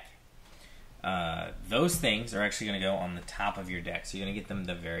deck. Those things are actually going to go on the top of your deck, so you're going to get them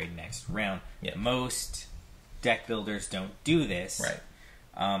the very next round. Yep. Most deck builders don't do this, right?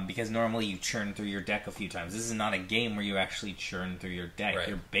 Because normally you churn through your deck a few times. This is not a game where you actually churn through your deck. Right.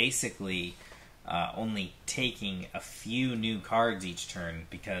 You're basically only taking a few new cards each turn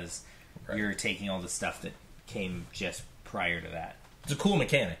because you're taking all the stuff that came just prior to that. It's a cool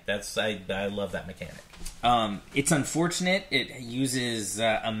mechanic. I love that mechanic. It's unfortunate. It uses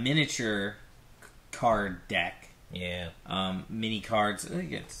a miniature card deck. Yeah. Mini cards. You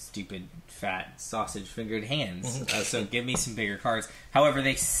get stupid, fat, sausage-fingered hands. So give me some bigger cards. However,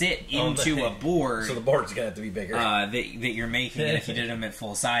 they sit into a board. So the board's going to have to be bigger. That you're making. And if you did them at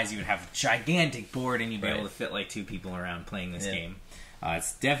full size, you would have a gigantic board, and you'd be able to fit like 2 people around playing this game.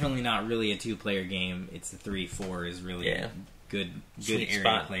 It's definitely not really a 2-player game. It's a 3-4 is really a good area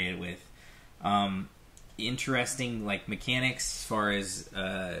to play it with. Interesting mechanics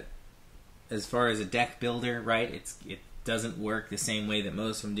as far as a deck builder, right? It doesn't work the same way that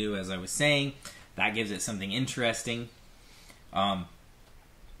most of them do, as I was saying. That gives it something interesting.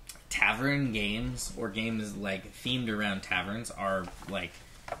 Tavern games, or games themed around taverns, are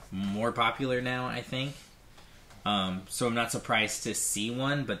more popular now, I think. So I'm not surprised to see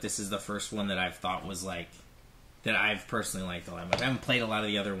one, but this is the first one that I've thought was that I've personally liked a lot much. I haven't played a lot of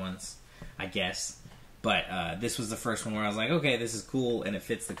the other ones, I guess. But this was the first one where I was like, okay, this is cool, and it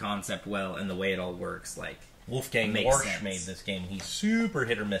fits the concept well, and the way it all works, Wolfgang Warsch made this game. He's super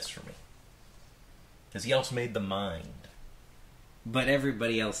hit or miss for me. Because he also made The Mind. But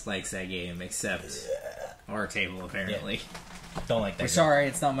everybody else likes that game, except our table, apparently. Yeah. Don't like that. We're sorry,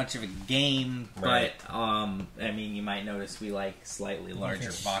 it's not much of a game, but, you might notice we like slightly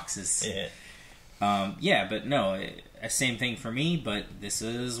larger boxes. But no, same thing for me, but this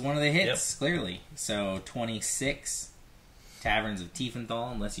is one of the hits, clearly. So, 26, Taverns of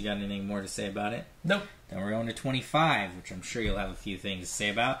Tiefenthal, unless you got anything more to say about it. Nope. Then we're going to 25, which I'm sure you'll have a few things to say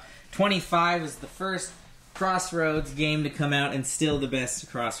about. 25 is the first Crossroads game to come out, and still the best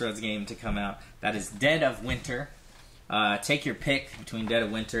Crossroads game to come out. That is Dead of Winter. Take your pick between Dead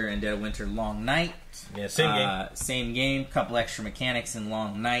of Winter and Dead of Winter Long Night. Yeah, same game. Same game, couple extra mechanics in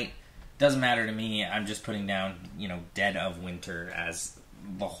Long Night. Doesn't matter to me. I'm just putting down, Dead of Winter as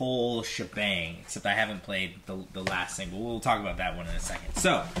the whole shebang. Except I haven't played the last thing, but we'll talk about that one in a second.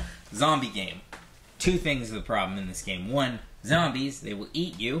 So, zombie game. 2 things are the problem in this game. 1, zombies. They will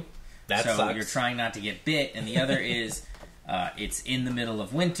eat you. That so sucks. You're trying not to get bit. And the other is it's in the middle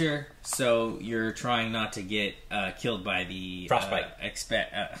of winter, so you're trying not to get killed by the frostbite.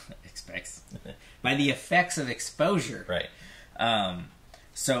 By the effects of exposure. Right.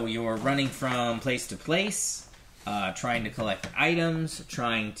 So you're running from place to place. trying to collect items,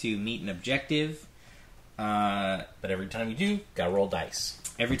 trying to meet an objective. But every time you do, gotta roll dice.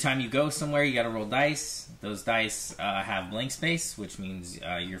 Every time you go somewhere, you gotta roll dice. Those dice have blank space, which means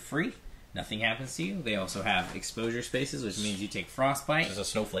you're free. Nothing happens to you. They also have exposure spaces, which means you take frostbite. Which is a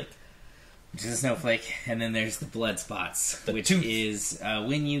snowflake. And then there's the blood spots, which tooth. is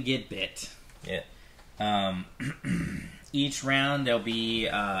when you get bit. Yeah. Each round, there'll be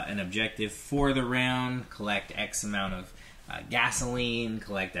an objective for the round. Collect X amount of gasoline,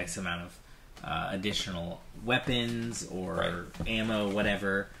 collect X amount of additional weapons or ammo,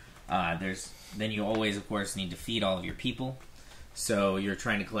 whatever. Then you always, of course, need to feed all of your people. So you're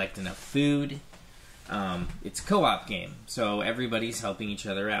trying to collect enough food. It's a co-op game, so everybody's helping each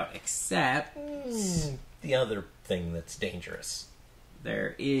other out, except the other thing that's dangerous.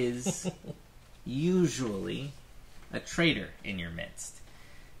 There is usually a traitor in your midst.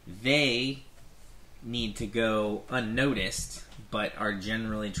 They need to go unnoticed, but are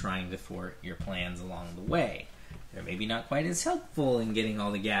generally trying to thwart your plans along the way. They're maybe not quite as helpful in getting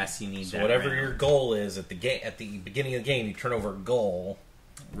all the gas you need. So whatever your goal is at the beginning of the game, you turn over a goal,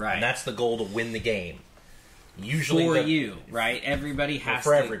 right? And that's the goal to win the game. Usually for you, right? Everybody has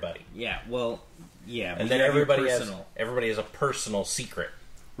for everybody. Yeah, well, yeah, and then everybody has a personal secret,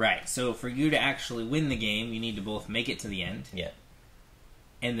 right? So for you to actually win the game, you need to both make it to the end,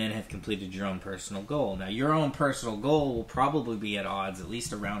 and then have completed your own personal goal. Now, your own personal goal will probably be at odds at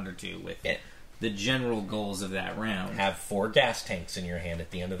least a round or two with the general goals of that round. Have 4 gas tanks in your hand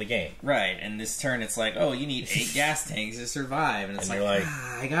at the end of the game. Right, and this turn it's like, oh, you need 8 gas tanks to survive. And it's like,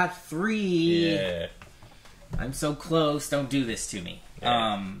 I got 3. Yeah. I'm so close, don't do this to me.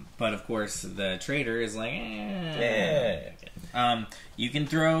 Yeah. But of course, the traitor is like, you can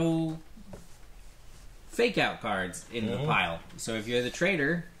throw fake out cards in the pile. So if you're the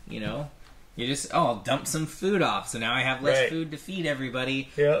traitor, you just, I'll dump some food off, so now I have less food to feed everybody,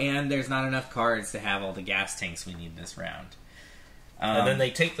 and there's not enough cards to have all the gas tanks we need this round. And then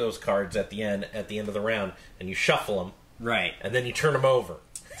they take those cards at the end of the round, and you shuffle them. Right. And then you turn them over.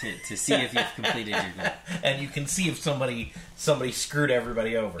 To see if you've completed your goal. And you can see if somebody screwed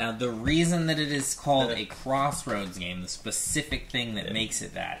everybody over. Now, the reason that it is called a crossroads game, the specific thing that makes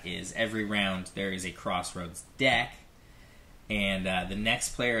it that is every round there is a crossroads deck, and the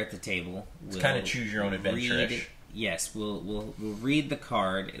next player at the table will kind of choose your own adventure. Yes, we'll read the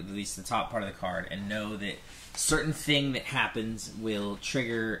card, at least the top part of the card, and know that certain thing that happens will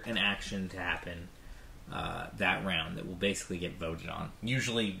trigger an action to happen that round that will basically get voted on.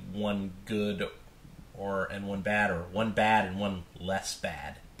 Usually one good and one bad, or one bad and one less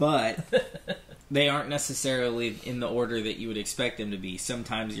bad. But they aren't necessarily in the order that you would expect them to be.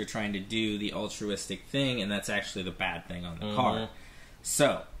 Sometimes you're trying to do the altruistic thing, and that's actually the bad thing on the card.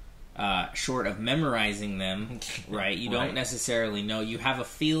 So, short of memorizing them, right, you don't necessarily know. You have a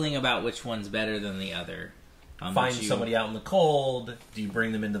feeling about which one's better than the other. Find somebody out in the cold. Do you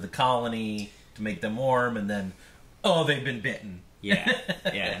bring them into the colony to make them warm, and then, they've been bitten. Yeah.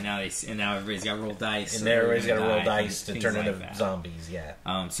 And now everybody's got to roll dice. And everybody's got to roll dice to turn into zombies. Yeah.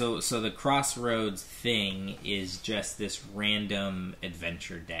 So the Crossroads thing is just this random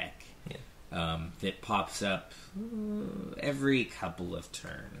adventure deck that pops up every couple of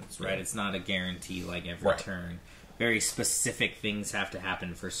turns. Right. It's not a guarantee like every turn. Very specific things have to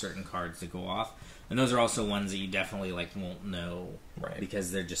happen for certain cards to go off. And those are also ones that you definitely won't know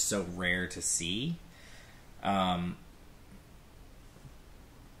because they're just so rare to see.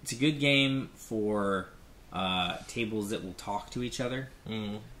 It's a good game for tables that will talk to each other.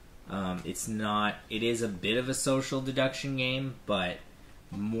 It is a bit of a social deduction game, but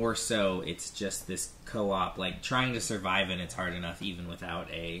more so it's just this co-op, trying to survive, and it's hard enough even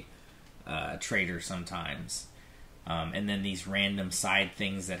without a traitor sometimes. And then these random side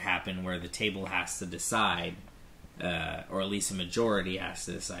things that happen where the table has to decide, or at least a majority has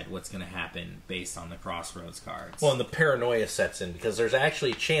to decide what's going to happen based on the Crossroads cards. Well, and the paranoia sets in, because there's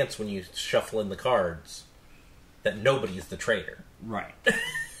actually a chance when you shuffle in the cards that nobody's the traitor. Right.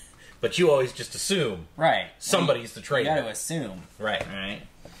 But you always just assume somebody's the traitor. You got to assume. Right.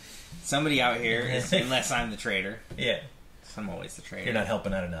 Somebody out here is, unless I'm the traitor. Yeah. I'm always the traitor. You're not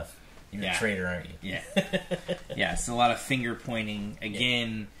helping out enough. You're a traitor, aren't you? Yeah. Yeah, it's a lot of finger pointing.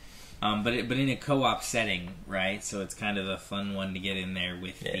 Again, but in a co-op setting, right? So it's kind of a fun one to get in there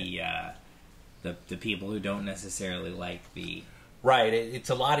with the people who don't necessarily like the... Right. It's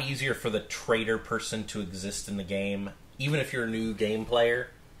a lot easier for the traitor person to exist in the game, even if you're a new game player.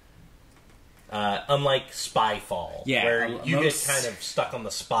 Unlike Spyfall, where you get kind of stuck on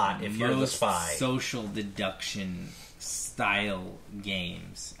the spot if you're the spy. Social deduction style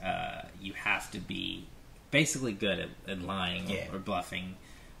games, you have to be basically good at lying or bluffing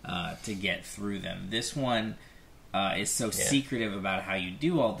to get through them. This one is so secretive about how you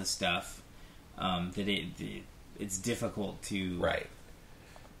do all the stuff that it's difficult to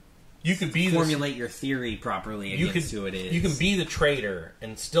You could be formulate your theory properly against who it is. You can be the traitor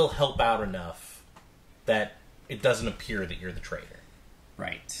and still help out enough that it doesn't appear that you're the traitor.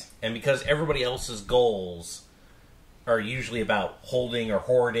 Right. And because everybody else's goals are usually about holding or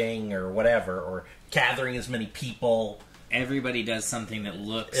hoarding or whatever, or gathering as many people. Everybody does something that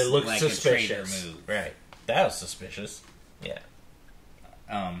looks like suspicious. a traitor move. Right. That was suspicious. Yeah.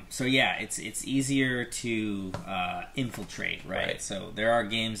 So yeah, it's easier to infiltrate, right? So there are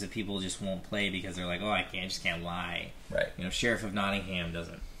games that people just won't play because they're like, oh, I just can't lie. Right. You know, Sheriff of Nottingham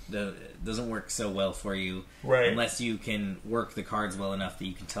doesn't work so well for you, unless you can work the cards well enough that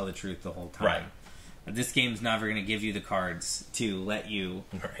you can tell the truth the whole time. Right. This game's never going to give you the cards to let you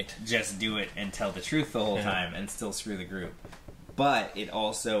just do it and tell the truth the whole time and still screw the group. But it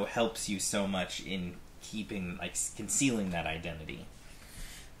also helps you so much in concealing that identity.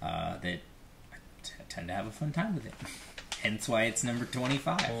 That I tend to have a fun time with it. Hence why it's number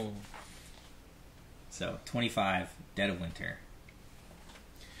 25. Oh. So, 25, Dead of Winter.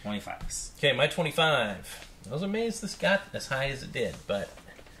 25. Okay, my 25. I was amazed this got as high as it did, but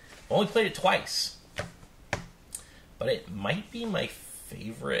I only played it twice. But it might be my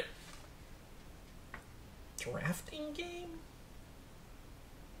favorite drafting game?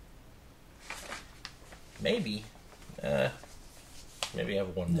 Maybe. Maybe I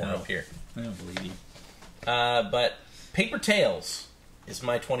have one more up here. I don't believe you. But Paper Tales is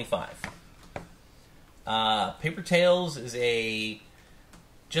my 25. Paper Tales is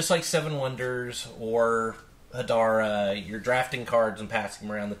just like Seven Wonders or Hadara, you're drafting cards and passing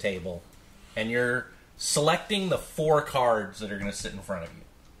them around the table. And you're selecting the 4 cards that are going to sit in front of you.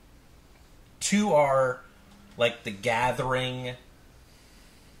 2 are like the gathering,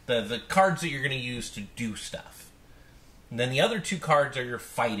 the cards that you're going to use to do stuff. And then the other 2 cards are your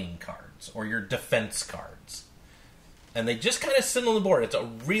fighting cards, or your defense cards. And they just kind of sit on the board. It's a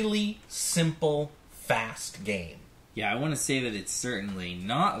really simple, fast game. Yeah, I want to say that it's certainly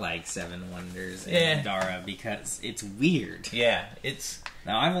not like Seven Wonders and Dara, because it's weird. Yeah, it's...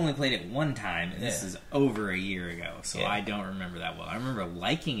 Now, I've only played it one time, and this is over a year ago, so I don't remember that well. I remember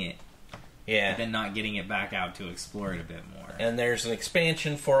liking it, but then not getting it back out to explore it a bit more. And there's an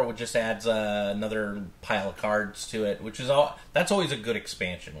expansion for it, which just adds another pile of cards to it, which is that's always a good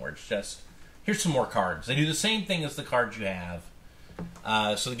expansion, where it's just, here's some more cards. They do the same thing as the cards you have,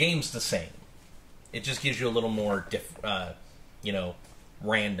 so the game's the same. It just gives you a little more,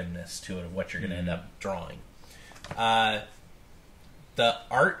 randomness to it of what you're going to end up drawing. The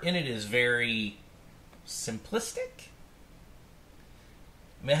art in it is very simplistic.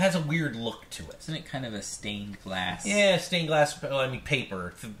 I mean, it has a weird look to it. Isn't it kind of a stained glass? Yeah, stained glass.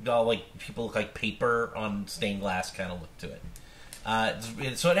 Paper. People look like paper on stained glass kind of look to it.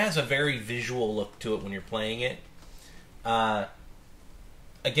 So it has a very visual look to it when you're playing it.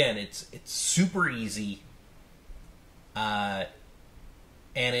 Again, it's super easy, and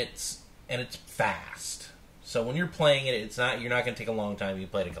it's fast. So when you're playing it, you're not going to take a long time. You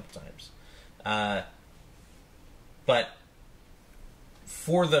play it a couple times, but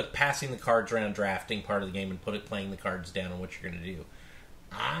for the passing the cards around, drafting part of the game, and playing the cards down and what you're going to do,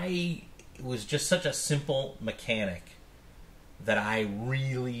 it was just such a simple mechanic that I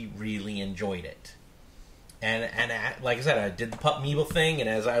really, really enjoyed it. And like I said, I did the Pup Meeble thing, and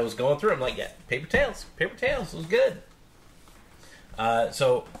as I was going through, I'm like, yeah, Paper Tales was good.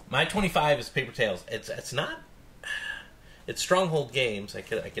 So my 25 is Paper Tales. It's Stronghold Games. I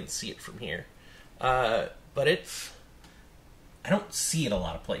can see it from here, but I don't see it a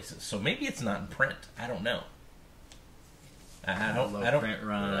lot of places, so maybe it's not in print. I don't know. I don't print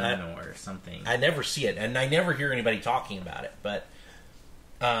run or something. I never see it, and I never hear anybody talking about it. But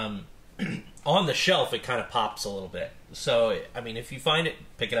on the shelf, it kind of pops a little bit. So, I mean, if you find it,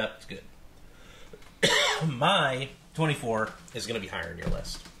 pick it up. It's good. My 24 is going to be higher on your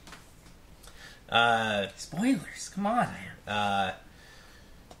list. Spoilers, come on, man.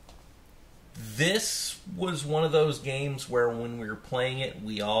 This was one of those games where when we were playing it,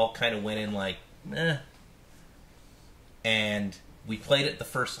 we all kind of went in like, eh. And we played it the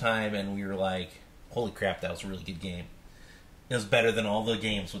first time, and we were like, holy crap, that was a really good game. It was better than all the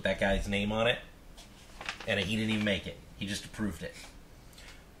games with that guy's name on it. And he didn't even make it. He just approved it.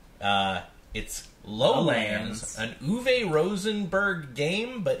 It's Lowlands, an Uwe Rosenberg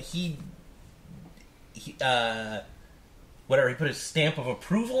game, but he put his stamp of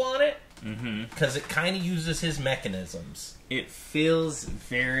approval on it. Because it kind of uses his mechanisms. It feels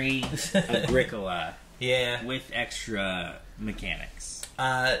very Agricola. Yeah. with extra mechanics.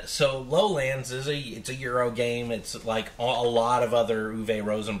 So Lowlands it's a Euro game. It's like a lot of other Uwe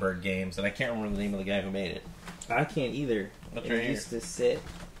Rosenberg games, and I can't remember the name of the guy who made it. I can't either. That's it right used here. to sit.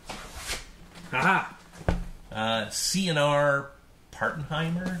 Haha. C&R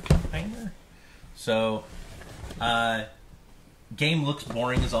Partenheimer. So, game looks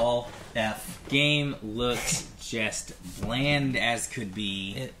boring as all F. Game looks just bland as could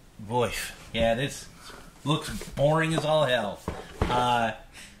be. It looks boring as all hell.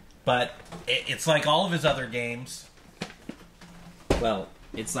 But it's like all of his other games. Well,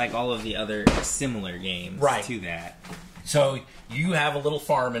 it's like all of the other similar games to that. So you have a little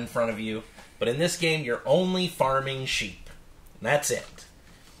farm in front of you, but in this game you're only farming sheep. That's it.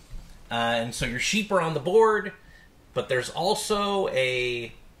 And so your sheep are on the board, but there's also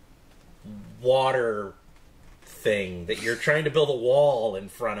a water thing that you're trying to build a wall in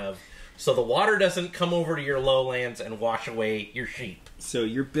front of, so the water doesn't come over to your lowlands and wash away your sheep. So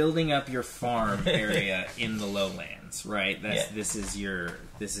you're building up your farm area in the lowlands, right? This is your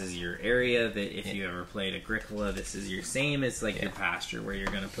area that if you ever played Agricola, this is your same as like your pasture where you're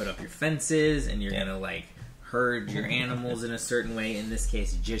going to put up your fences and you're going to like herd your animals in a certain way. In this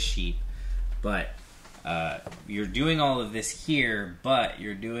case, just sheep. But you're doing all of this here, but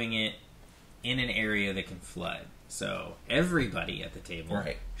you're doing it in an area that can flood. So everybody at the table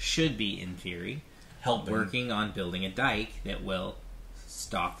should be, in theory, working on building a dike that will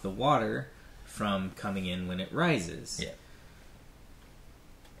stop the water from coming in when it rises. Yeah.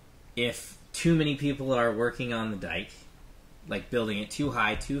 If too many people are working on the dike, like building it too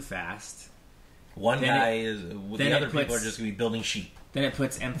high, too fast, the other people are just going to be building sheep. Then it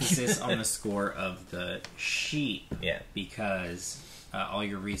puts emphasis on the score of the sheep. Yeah. Because all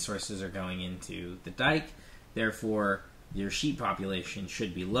your resources are going into the dike. Therefore, your sheep population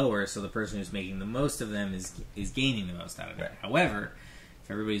should be lower, so the person who's making the most of them is gaining the most out of it. Right. However, if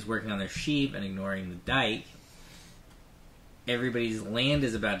everybody's working on their sheep and ignoring the dike, everybody's land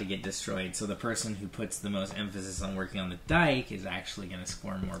is about to get destroyed, so the person who puts the most emphasis on working on the dike is actually going to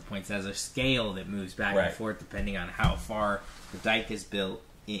score more points. As a scale that moves back and forth depending on how far the dike is built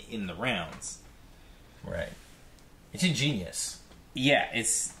in the rounds. Right. It's ingenious. Yeah,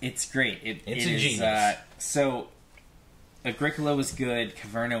 it's great. It's ingenious. So, Agricola was good,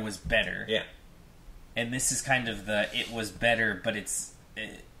 Caverna was better. Yeah. And this is kind of it was better, but it's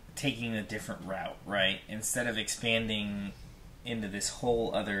taking a different route, right? Instead of expanding into this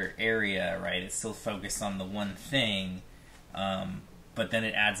whole other area, right, it's still focused on the one thing, but then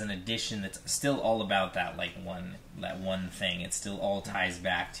it adds an addition that's still all about that one thing. It still all ties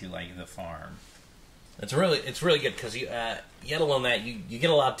back to like the farm. It's really good because yet alone that you get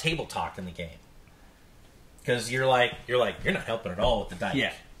a lot of table talk in the game because you're not helping at all with the dike.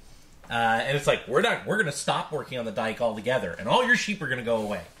 Yeah. And it's like we're going to stop working on the dike altogether, and all your sheep are going to go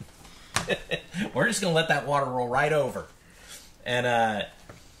away. We're just going to let that water roll right over, and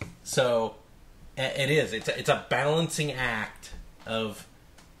so it is. It's a balancing act of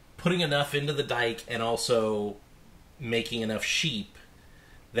putting enough into the dike and also making enough sheep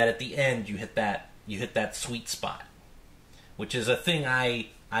that at the end you hit that sweet spot, which is a thing I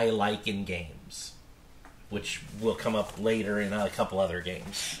like in games, which will come up later in a couple other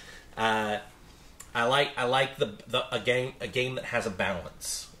games. I like a game that has a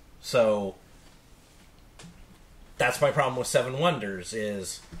balance. So that's my problem with Seven Wonders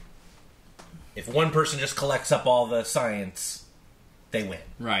is if one person just collects up all the science, they win.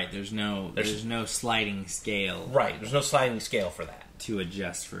 Right. There's no sliding scale. Right. There's no sliding scale for that. To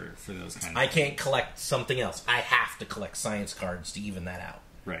adjust for those kind of I can't collect something else. I have to collect science cards to even that out.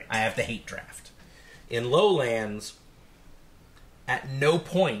 Right. I have to hate draft. In Lowlands, at no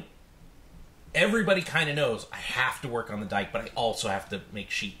point, everybody kind of knows I have to work on the dike, but I also have to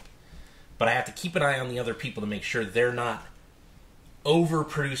make sheep. But I have to keep an eye on the other people to make sure they're not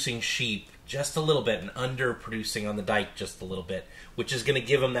overproducing sheep just a little bit and underproducing on the dike just a little bit, which is going to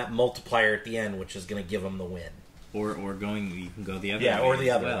give them that multiplier at the end, which is going to give them the win. Or you can go the other way. Yeah, or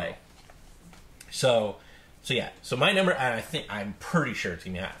the other way. So my number, and I'm pretty sure it's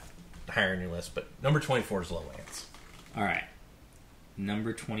going to be higher on your list, but number 24 is Lowlands. All right.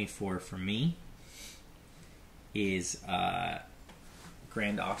 Number 24 for me is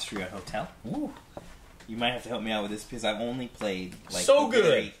Grand Austria Hotel. Ooh. You might have to help me out with this because I've only played like so a good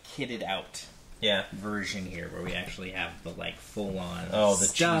very kitted out version here where we actually have the like full on the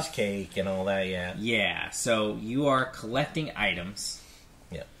stuff. Cheesecake and all that. Yeah. So you are collecting items.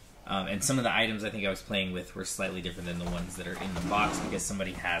 Yeah. And some of the items I think I was playing with were slightly different than the ones that are in the box because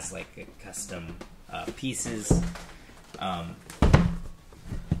somebody has like a custom pieces.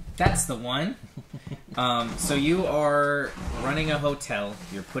 That's the one. So you are running a hotel.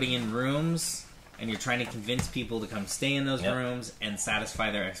 You're putting in rooms, and you're trying to convince people to come stay in those rooms and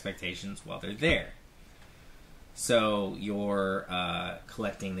satisfy their expectations while they're there. So you're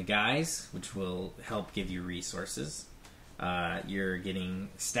collecting the guys, which will help give you resources. You're getting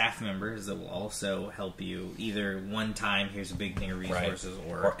staff members that will also help you either one time, here's a big thing of resources,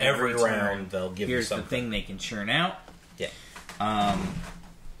 or every round they'll give you something. Here's the thing they can churn out. Yeah.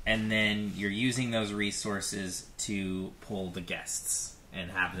 And then you're using those resources to pull the guests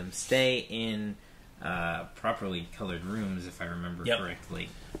and have them stay in properly colored rooms, if I remember correctly.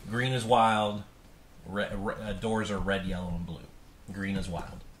 Green is wild. Doors are red, yellow, and blue. Green is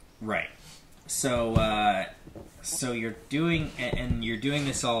wild. Right. So, so you're doing, and you're doing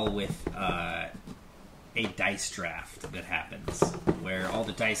this all with a dice draft that happens, where all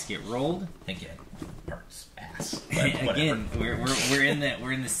the dice get rolled. Again, hurts ass. Again, we're in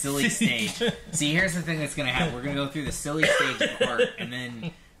the silly stage. See, here's the thing that's going to happen. We're going to go through the silly stage part, and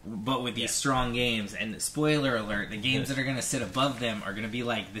then, but with these strong games. And spoiler alert: the games that are going to sit above them are going to be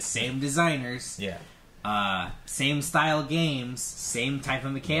like the same designers, same style games, same type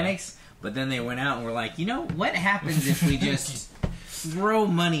of mechanics. But then they went out and were like, you know, what happens if we just throw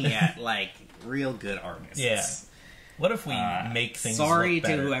money at, like, real good artists? Yeah. What if we make things Sorry look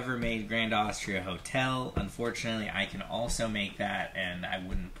better? to whoever made Grand Austria Hotel. Unfortunately, I can also make that, and I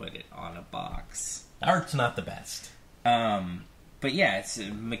wouldn't put it on a box. Art's not the best. But yeah, it's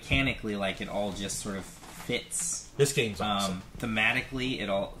mechanically, like, it all just sort of fits. This game's awesome. Thematically, it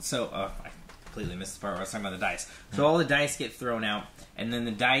all... So, I completely missed the part where I was talking about the dice. So all the dice get thrown out, and then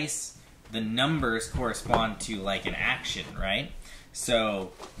the dice... The numbers correspond to, like, an action, right?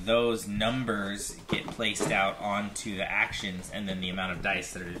 So those numbers get placed out onto the actions, and then the amount of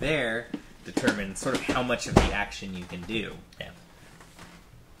dice that are there determines sort of how much of the action you can do. Yeah.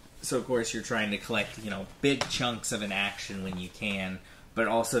 So, of course, you're trying to collect, you know, big chunks of an action when you can, but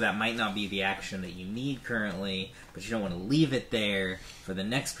also that might not be the action that you need currently, but you don't want to leave it there for the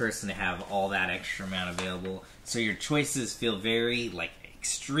next person to have all that extra amount available. So your choices feel very, like,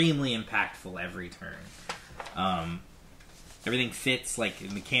 extremely impactful every turn. Everything fits, like,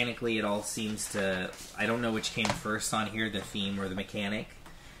 mechanically it all seems to... I don't know which came first on here, the theme or the mechanic,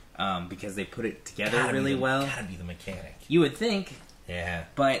 because they put it together really well. Gotta be the mechanic. You would think. Yeah.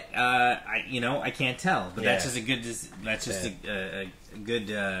 But, I can't tell. But that's just a good... That's just a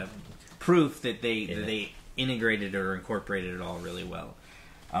good proof that they integrated or incorporated it all really well.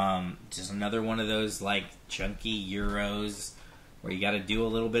 Just another one of those, like, chunky Euros... where you got to do a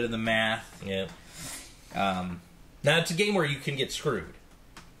little bit of the math. Yeah. Now it's a game where you can get screwed.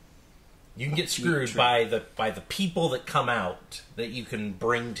 You can get screwed by the people that come out that you can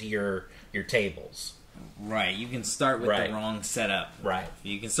bring to your tables. Right. You can start with the wrong setup. Right.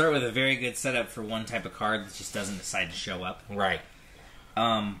 You can start with a very good setup for one type of card that just doesn't decide to show up. Right.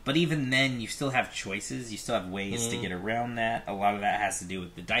 But even then, you still have choices. You still have ways to get around that. A lot of that has to do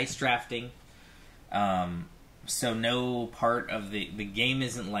with the dice drafting. So no part of the game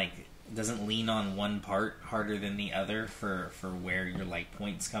isn't like doesn't lean on one part harder than the other for where your like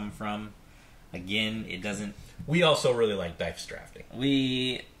points come from. Again, it doesn't. We also really like dice drafting.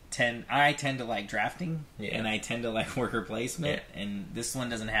 I tend to like drafting, and I tend to like worker placement. And this one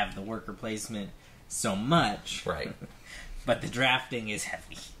doesn't have the worker placement so much, right? But the drafting is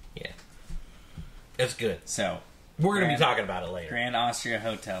heavy. Yeah, it's good. So we're going to be talking about it later. Grand Austria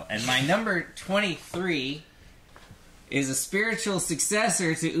Hotel, and my number 23. Is a spiritual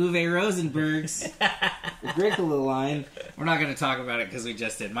successor to Uwe Rosenberg's Agricola line. We're not going to talk about it because we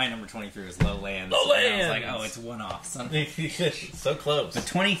just did. My number 23 is Lowlands. Lowlands! And I was like, oh, it's one off. So close. But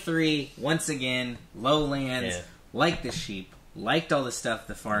 23, once again, Lowlands, like the sheep, liked all the stuff,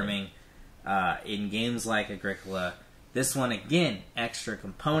 the farming, in games like Agricola. This one, again, extra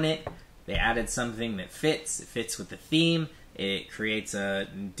component. They added something that fits. It fits with the theme. It creates a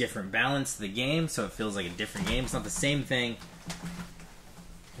different balance to the game, so it feels like a different game. It's not the same thing.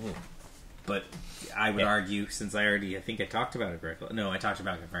 But I would argue, since I think I talked about Agricola. No, I talked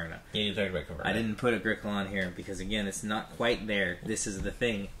about Caverna. Yeah, you talked about Caverna. I didn't put Agricola on here because, again, it's not quite there. This is the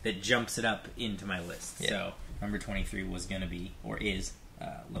thing that jumps it up into my list. Yeah. So, number 23 was going to be, or is,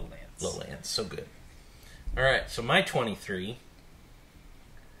 Lowlands. Lowlands, so good. Alright, so my 23...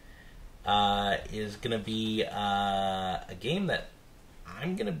 is going to be a game that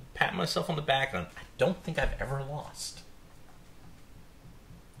I'm going to pat myself on the back on. I don't think I've ever lost.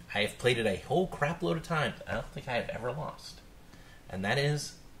 I have played it a whole crap load of times. I don't think I have ever lost. And that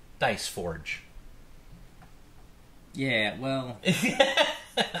is Dice Forge. Yeah, well...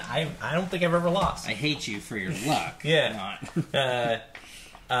 I don't think I've ever lost. I hate you for your luck. Yeah.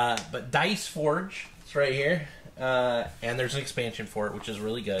 But Dice Forge, it's right here, and there's an expansion for it, which is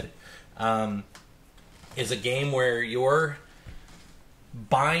really good. Is a game where you're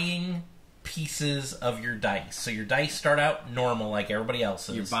buying pieces of your dice. So your dice start out normal like everybody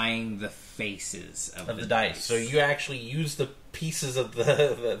else's. You're buying the faces of the dice. So you actually use the pieces of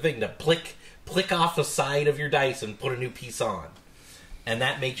the thing to plick off the side of your dice and put a new piece on. And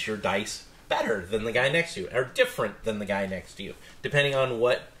that makes your dice better than the guy next to you, or different than the guy next to you, depending on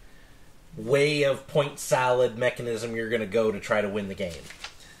what way of point salad mechanism you're going to go to try to win the game.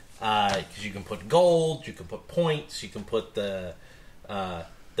 Because you can put gold, you can put points, you can put the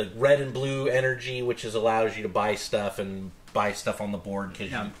red and blue energy, which allows you to buy stuff and buy stuff on the board.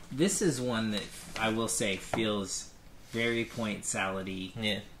 This is one that I will say feels very point salad-y.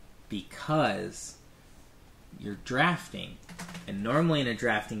 Yeah. Because you're drafting. And normally in a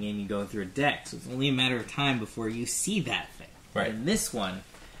drafting game you go through a deck, so it's only a matter of time before you see that thing. Right. In this one,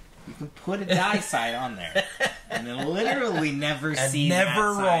 you can put a die side on there and then literally never see that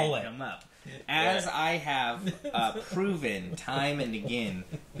side come up. As I have proven time and again,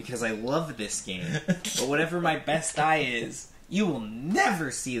 because I love this game, but whatever my best die is, you will never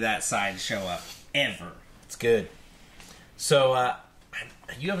see that side show up, ever. It's good. So,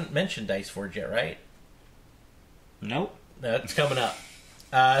 you haven't mentioned Dice Forge yet, right? Nope. No, it's coming up.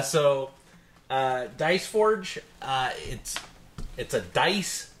 Dice Forge, it's a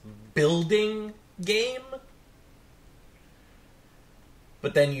dice building game,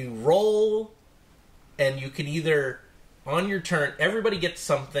 but then you roll, and you can either, on your turn, everybody gets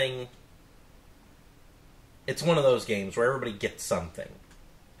something. It's one of those games where everybody gets something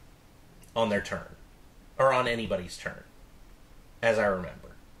on their turn, or on anybody's turn, as I remember.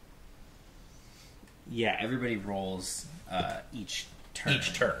 Yeah, everybody rolls each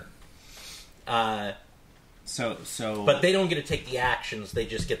turn. But they don't get to take the actions, they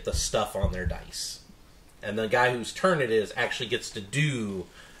just get the stuff on their dice. And the guy whose turn it is actually gets to do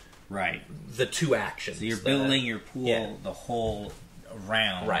the two actions. So you're building your pool the whole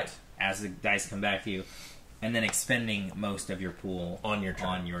round as the dice come back to you, and then expending most of your pool on your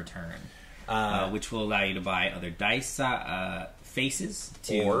turn. Which will allow you to buy other dice faces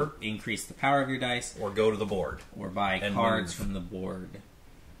to increase the power of your dice. Or go to the board. Or buy cards from the board.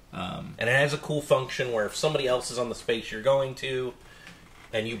 And it has a cool function where if somebody else is on the space you're going to,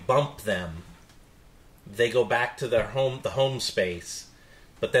 and you bump them, they go back to the home space,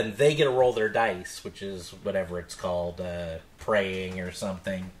 but then they get to roll their dice, which is whatever it's called, praying or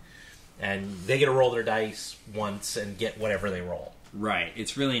something, and they get to roll their dice once and get whatever they roll. Right.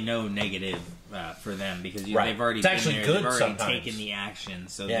 It's really no negative for them because they've already it's actually been there, good they've already sometimes. taken the action,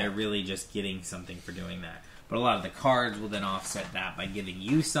 so they're really just getting something for doing that. But a lot of the cards will then offset that by giving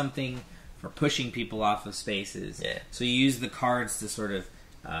you something for pushing people off of spaces. Yeah. So you use the cards to sort of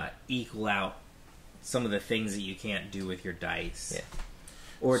equal out some of the things that you can't do with your dice. Yeah.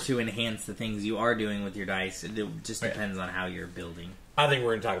 Or to enhance the things you are doing with your dice. It just depends on how you're building. I think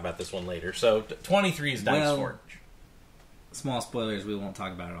we're going to talk about this one later. So 23 is Dice Forge. Small spoilers, we won't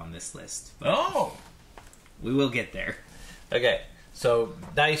talk about it on this list. Oh! We will get there. Okay, so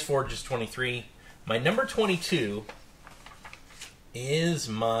Dice Forge is 23. My number 22 is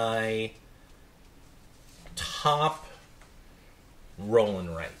my top roll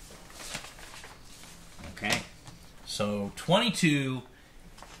and write. Okay. So 22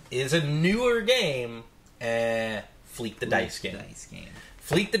 is a newer game, Fleet the Dice Game.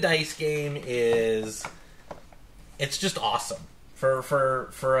 Fleet the Dice Game is... It's just awesome. For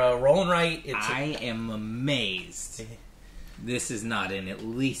a roll and write, I am amazed this is not in at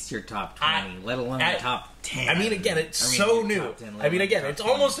least your top 20, let alone the top 10. I mean, again, it's so new. 10, I mean, again, it's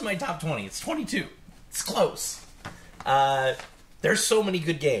 20. Almost in my top 20. It's 22. It's close. There's so many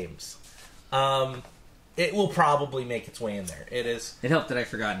good games. It will probably make its way in there. It is. It helped that I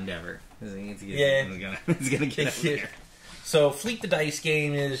forgot Endeavor. It's gonna get up there. So, Fleet the Dice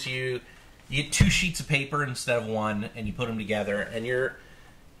Game is you get 2 sheets of paper instead of 1, and you put them together, and you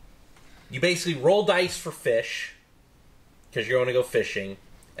basically roll dice for fish, because you're going to go fishing,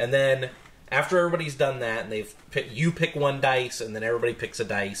 and then after everybody's done that, and you pick 1 dice, and then everybody picks a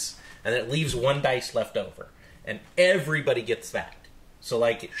dice, and then it leaves 1 dice left over, and everybody gets that. So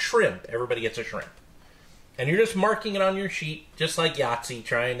like shrimp, everybody gets a shrimp. And you're just marking it on your sheet, just like Yahtzee,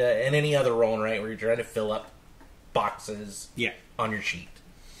 and any other roll and write where you're trying to fill up boxes on your sheet.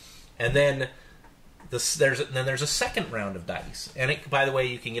 And then there's a second round of dice. And by the way,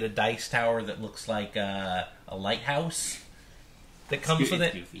 you can get a dice tower that looks like a lighthouse that comes with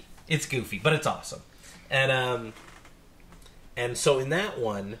it. Goofy. It's goofy, but it's awesome. And so in that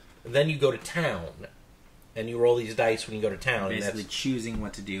one, then you go to town, and you roll these dice when you go to town. Basically choosing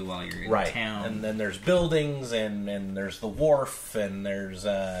what to do while you're in town. And then there's buildings, and there's the wharf, and there's...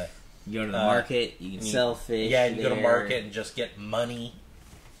 you go to the market, you can sell fish. Yeah, you go to market and just get money.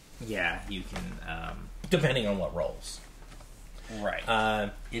 Yeah, you can... depending on what rolls.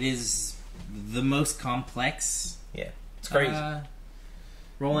 Right. It is the most complex... Yeah, it's crazy.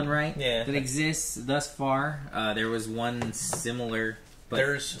 Roll and write that exists thus far. There was one similar, but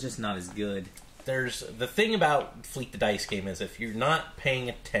just not as good. There's the thing about Fleet the Dice game is if you're not paying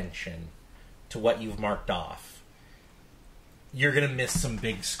attention to what you've marked off, you're going to miss some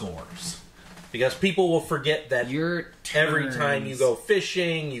big scores. Because people will forget that every time you go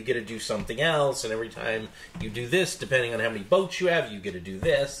fishing, you get to do something else, and every time you do this, depending on how many boats you have, you get to do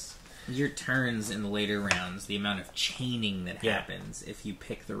this. Your turns in the later rounds, the amount of chaining that happens if you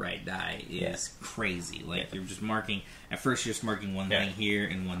pick the right die is crazy. Like, you're just marking... At first, you're just marking one thing here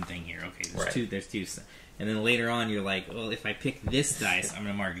and one thing here. Okay, there's two. And then later on, you're like, well, if I pick this dice, I'm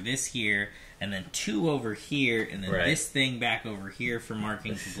going to mark this here, and then 2 over here, and then this thing back over here for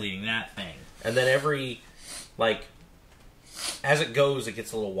marking, completing that thing. And then every... Like... As it goes, it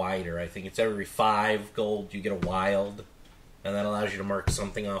gets a little wider. I think it's every 5 gold you get a wild... And that allows you to mark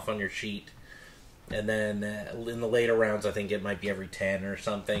something off on your sheet. And then in the later rounds, I think it might be every 10 or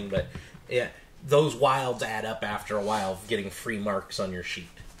something. But yeah, those wilds add up after a while, getting free marks on your sheet.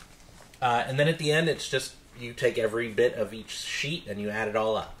 And then at the end, it's just you take every bit of each sheet and you add it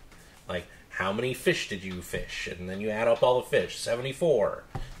all up. Like, how many fish did you fish? And then you add up all the fish, 74.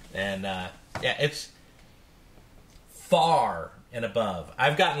 And it's far and above.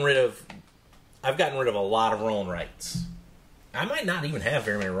 I've gotten rid of a lot of roll and writes. I might not even have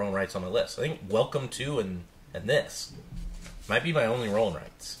very many roll and writes on my list. I think Welcome To and this might be my only roll and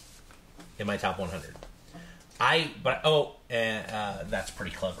writes in my top 100. That's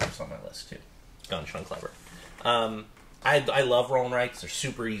Pretty Clever is on my list too. Gunch on Clever. I love roll and writes. They're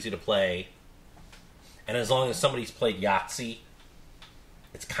super easy to play, and as long as somebody's played Yahtzee,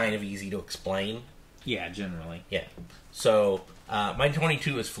 it's kind of easy to explain. Yeah, generally. Yeah. So my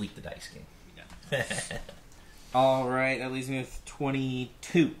 22 is Fleet the Dice game. Yeah. All right, that leaves me with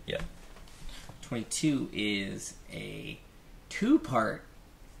 22. Yeah. 22 is a 2-part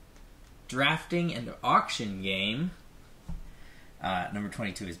drafting and auction game. Number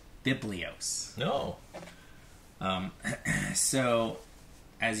 22 is Biblios. No. So,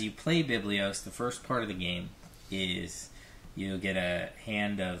 as you play Biblios, the first part of the game is you'll get a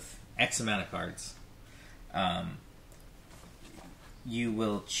hand of X amount of cards. You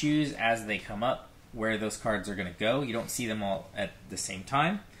will choose as they come up where those cards are going to go. You don't see them all at the same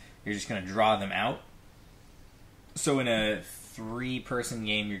time. You're just going to draw them out. So in a 3-person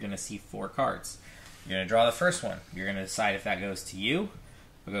game, you're going to see 4 cards. You're going to draw the first one. You're going to decide if that goes to you,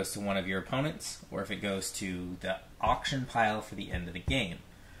 if it goes to one of your opponents, or if it goes to the auction pile for the end of the game.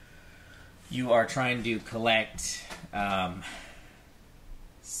 You are trying to collect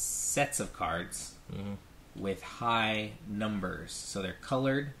sets of cards with high numbers. So they're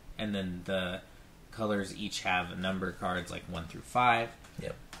colored, and then the colors each have a number of cards, like 1 through 5.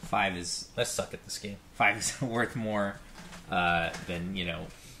 Yep. 5 is... I suck at this game. 5 is worth more than,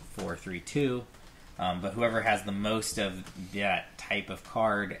 4, 3, 2. But whoever has the most of that type of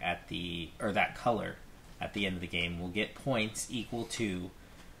card or that color at the end of the game will get points equal to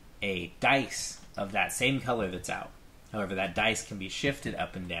a dice of that same color that's out. However, that dice can be shifted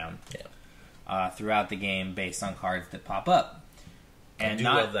up and down throughout the game based on cards that pop up. And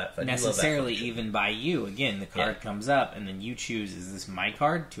not necessarily even by you. Again, the card comes up, and then you choose, is this my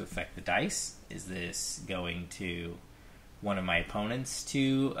card to affect the dice? Is this going to one of my opponents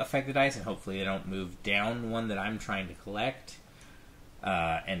to affect the dice? And hopefully they don't move down one that I'm trying to collect,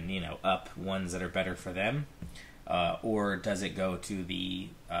 and, up ones that are better for them. Or does it go to the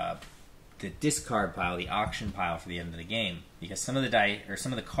discard pile, the auction pile for the end of the game? Because some of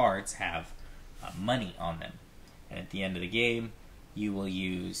the cards have money on them. And at the end of the game, you will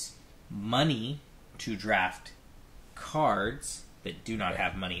use money to draft cards that do not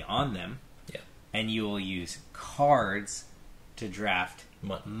have money on them. Yeah. And you will use cards to draft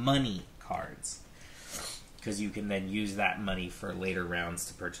money cards. Because you can then use that money for later rounds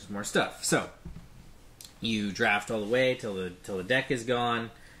to purchase more stuff. So, you draft all the way till the deck is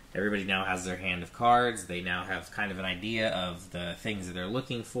gone. Everybody now has their hand of cards. They now have kind of an idea of the things that they're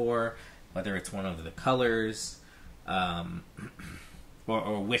looking for, whether it's one of the colors,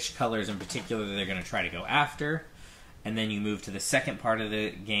 or which colors in particular they're going to try to go after. And then you move to the second part of the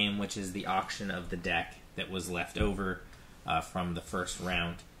game, which is the auction of the deck that was left over from the first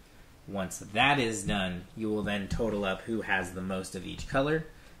round. Once that is done, you will then total up who has the most of each color,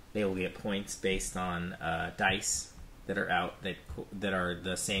 they will get points based on dice that are out that are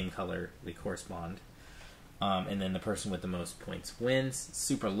the same color. They correspond. And then the person with the most points wins.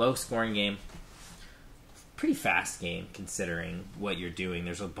 Super low scoring game. Pretty fast game considering what you're doing.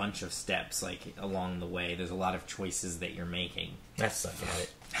 There's a bunch of steps like along the way. There's a lot of choices that you're making. I suck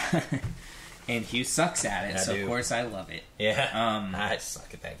at it. And Hugh sucks at it, so of course I love it. Yeah, I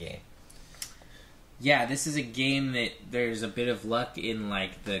suck at that game. Yeah, this is a game that there's a bit of luck in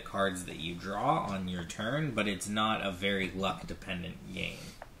like the cards that you draw on your turn, but it's not a very luck-dependent game,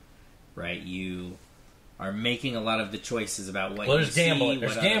 right? You are making a lot of the choices about what you see.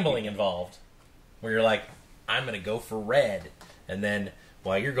 There's gambling involved, where you're like, I'm going to go for red, and then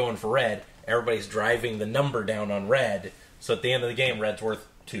while you're going for red, everybody's driving the number down on red, so at the end of the game, red's worth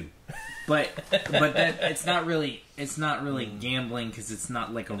 2. But it's not really gambling because it's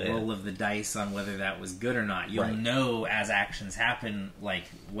not like a roll of the dice on whether that was good or not. You'll know as actions happen, like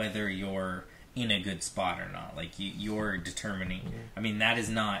whether you're in a good spot or not. Like you're determining. I mean, that is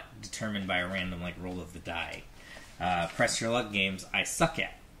not determined by a random like roll of the die. Press your luck games I suck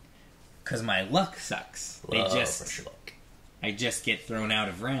at because my luck sucks. I just get thrown out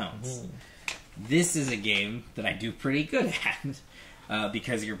of rounds. This is a game that I do pretty good at.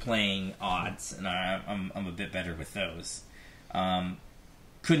 Because you're playing odds, and I'm a bit better with those.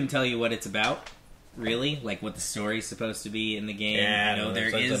 Couldn't tell you what it's about, really, like what the story's supposed to be in the game. Yeah, you know,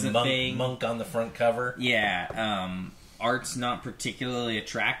 there is a thing. Monk on the front cover. Yeah, art's not particularly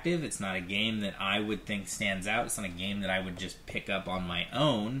attractive. It's not a game that I would think stands out. It's not a game that I would just pick up on my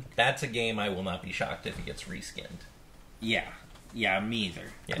own. That's a game I will not be shocked if it gets reskinned. Yeah, me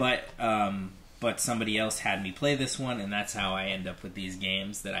either. Yeah. But somebody else had me play this one, and that's how I end up with these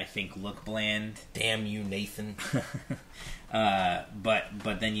games that I think look bland. Damn you, Nathan. But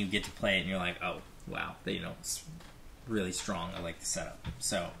then you get to play it, and you're like, oh, wow. It's really strong. I like the setup.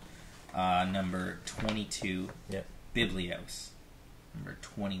 So, number 22, Biblios. Number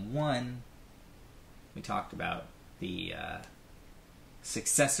 21, we talked about the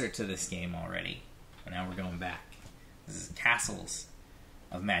successor to this game already. But now we're going back. This is Castles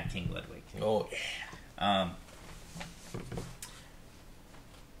of Mad King Ludwig. Oh, yeah.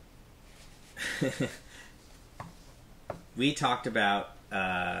 We talked about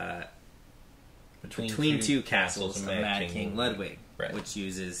Between Two Castles of Mad King Ludwig, which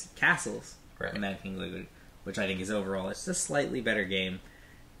uses castles of Mad King Ludwig, which I think is overall it's a slightly better game,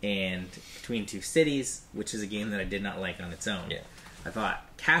 and Between Two Cities, which is a game that I did not like on its own. Yeah. I thought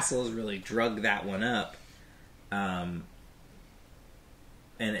Castles really drug that one up.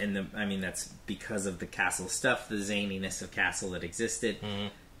 I mean, that's because of the Castle stuff, the zaniness of Castle that existed. Mm-hmm.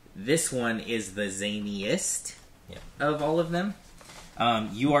 This one is the zaniest of all of them.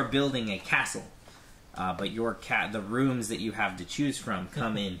 You are building a castle, but the rooms that you have to choose from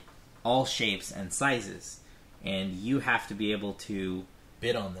come in all shapes and sizes, and you have to be able to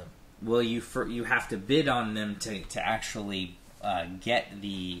bid on them. Well, you have to bid on them to actually get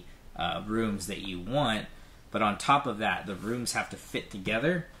the rooms that you want. But on top of that, the rooms have to fit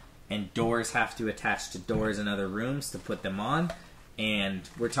together, and doors have to attach to doors in other rooms to put them on. And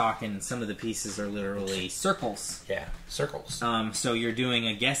we're talking, some of the pieces are literally circles. Yeah, circles. So you're doing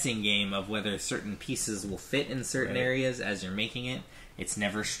a guessing game of whether certain pieces will fit in certain areas as you're making it. It's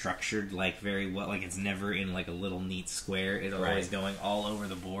never structured like very well. Like it's never in like a little neat square. It's always going all over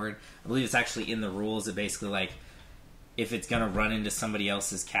the board. I believe it's actually in the rules that basically like, if it's going to run into somebody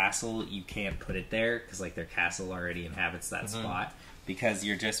else's castle, you can't put it there because like their castle already inhabits that spot, because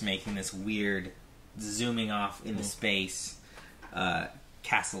you're just making this weird zooming off into space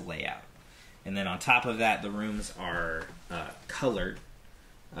castle layout. And then on top of that, the rooms are colored,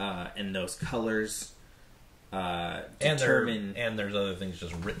 and those colors determine... And there's other things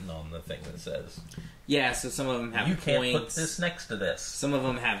just written on the thing that says... Yeah, so some of them have points. You can't put this next to this. Some of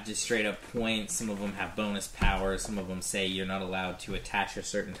them have just straight up points. Some of them have bonus powers. Some of them say you're not allowed to attach a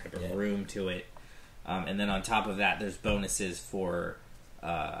certain type of room to it. And then on top of that, there's bonuses for...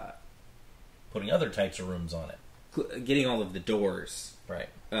 putting other types of rooms on it. Getting all of the doors...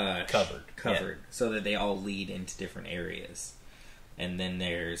 covered. So that they all lead into different areas. And then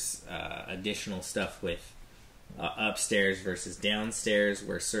there's additional stuff with upstairs versus downstairs,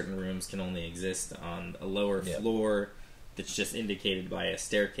 where certain rooms can only exist on a lower floor that's just indicated by a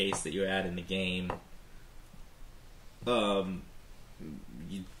staircase that you add in the game. You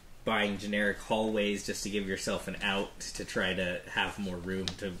buying generic hallways just to give yourself an out to try to have more room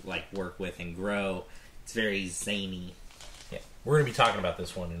to like work with and grow. It's very zany. Yeah, we're going to be talking about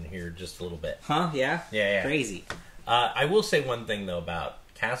this one in here just a little bit. Huh? Yeah? Yeah. Crazy. I will say one thing, though, about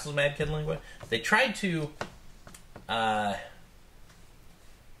Castles of Mad King Ludwig. They tried to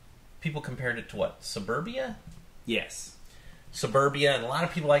people compared it to what? Suburbia? Yes. Suburbia, and a lot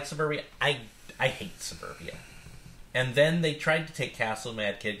of people like Suburbia. I hate Suburbia. And then they tried to take Castle of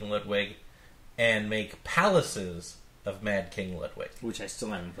Mad King Ludwig and make Palaces of Mad King Ludwig. Which I still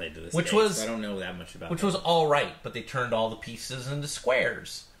haven't played to this day, so I don't know that much about Which was all right, but they turned all the pieces into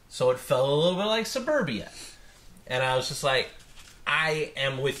squares. So it felt a little bit like Suburbia. And I was just like, I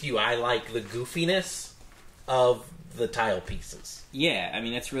am with you. I like the goofiness of the tile pieces. Yeah, I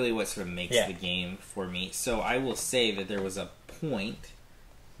mean, that's really what sort of makes the game for me. So I will say that there was a point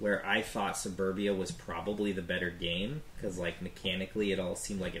where I thought Suburbia was probably the better game, because, like, mechanically it all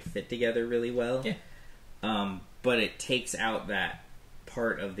seemed like it fit together really well. Yeah. But it takes out that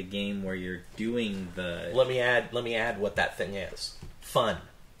part of the game where you're doing the... Let me add what that thing is. Fun.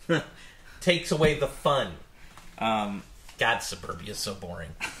 Takes away the fun. God, Suburbia is so boring.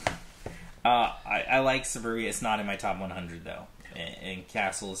 I like Suburbia. It's not in my top 100, though. And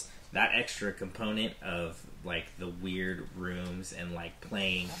Castles, that extra component of, like, the weird rooms and, like,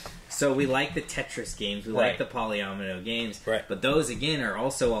 playing. So we like the Tetris games. We like the Polyomino games. Right. But those, again, are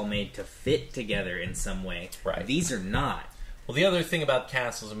also all made to fit together in some way. Right. These are not. Well, the other thing about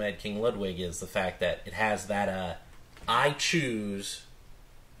Castles of Mad King Ludwig is the fact that it has that, I choose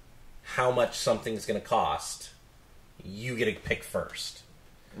how much something's going to cost. You get to pick first.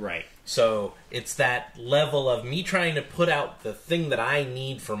 Right. So it's that level of me trying to put out the thing that I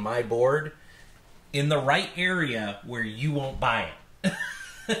need for my board in the right area where you won't buy it.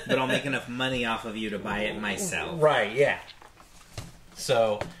 But I'll make enough money off of you to buy it myself. Right, yeah.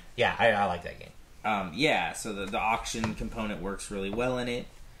 So, yeah, I like that game. Yeah, so the auction component works really well in it.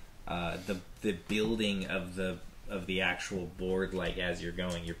 The building of the actual board, like, as you're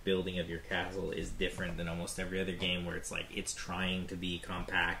going, your building of your castle is different than almost every other game, where it's like it's trying to be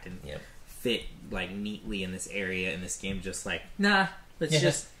compact and fit, like, neatly in this area. In this game, just like, nah, let's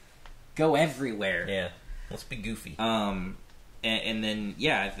just go everywhere. Yeah, let's be goofy. And then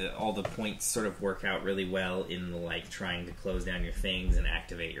all the points sort of work out really well in the, like, trying to close down your things and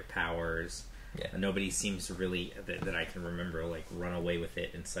activate your powers. Yeah. Nobody seems to really that I can remember, like, run away with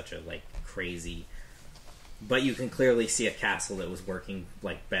it in such a, like, crazy. But you can clearly see a castle that was working,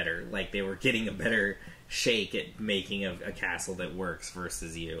 like, better. Like, they were getting a better shake at making a castle that works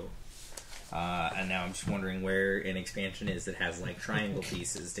versus you. And now I'm just wondering where an expansion is that has, like, triangle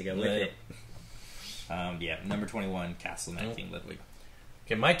pieces to go with it. Number 21, Castle Mad King Ludwig.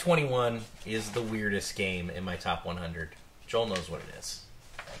 Okay, my 21 is the weirdest game in my top 100. Joel knows what it is.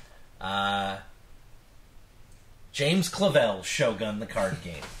 James Clavell's Shogun, the card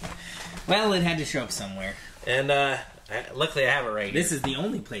game. Well, it had to show up somewhere. And luckily I have it right here. This is the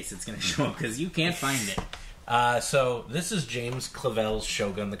only place it's going to show up, because you can't find it. So this is James Clavell's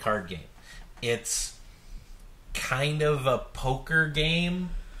Shogun, the card game. It's kind of a poker game,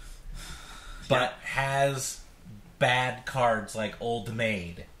 but has bad cards like Old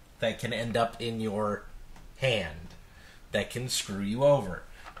Maid that can end up in your hand that can screw you over.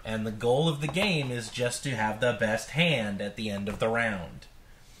 And the goal of the game is just to have the best hand at the end of the round.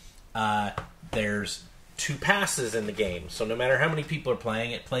 There's 2 passes in the game, so no matter how many people are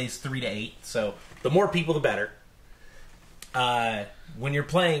playing, it plays 3 to 8, so the more people the better. When you're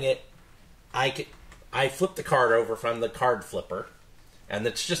playing it, I flip the card over from the card flipper, and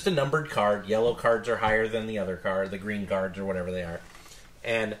it's just a numbered card. Yellow cards are higher than the other card, the green cards or whatever they are.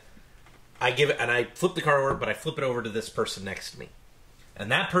 And I flip the card over, but I flip it over to this person next to me. And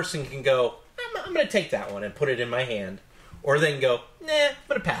that person can go, I'm going to take that one and put it in my hand. Or they can go, nah, I'm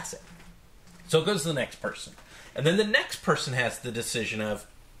going to pass it. So it goes to the next person. And then the next person has the decision of,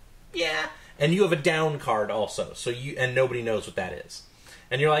 yeah, and you have a down card also. And nobody knows what that is.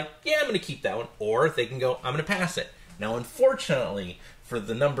 And you're like, yeah, I'm going to keep that one. Or they can go, I'm going to pass it. Now, unfortunately, for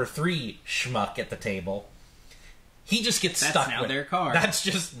the number 3 schmuck at the table, he just gets stuck with it. That's now their card. That's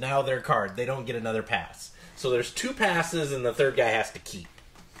just now their card. They don't get another pass. So there's 2 passes, and the third guy has to keep.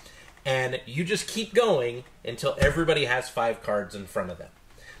 And you just keep going until everybody has 5 cards in front of them.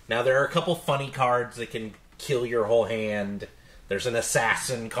 Now, there are a couple funny cards that can kill your whole hand. There's an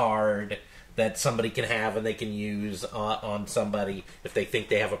assassin card that somebody can have and they can use on somebody if they think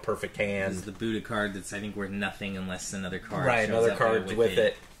they have a perfect hand. This is the Buddha card that's, I think, worth nothing unless another card right, shows another up card with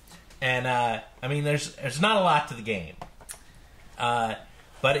it. And, I mean, there's not a lot to the game. But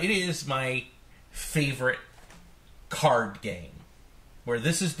it is my favorite card game. Where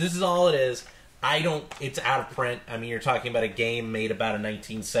this is all it is. It's out of print. I mean, you're talking about a game made about a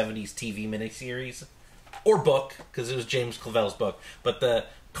 1970s TV miniseries. Or book, because it was James Clavell's book. But the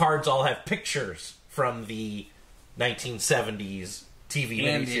cards all have pictures from the 1970s TV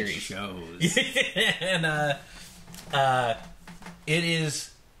miniseries. It shows. And it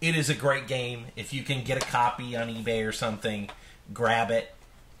is it is a great game. If you can get a copy on eBay or something, grab it.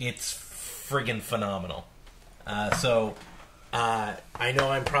 It's friggin' phenomenal. I know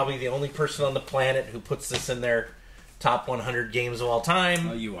I'm probably the only person on the planet who puts this in their top 100 games of all time.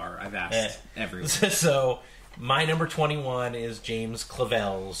 Oh, you are. I've asked everyone. So, my number 21 is James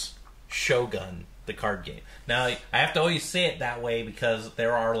Clavell's Shogun, the card game. Now, I have to always say it that way because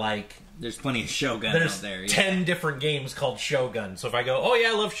there are there's plenty of Shogun out there. 10 different games called Shogun. So if I go, oh yeah,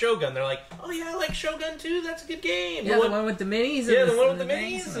 I love Shogun, they're like, oh yeah, I like Shogun too. That's a good game. Yeah, the one with the minis. Yeah, the one with the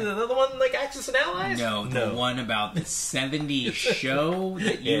minis. The other one like Axis and Allies. No, the one about the '70s show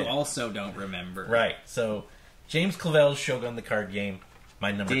that you also don't remember. Right. So James Clavell's Shogun, the card game.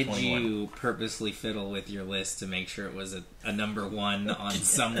 My number 21. Did you purposely fiddle with your list to make sure it was a number one on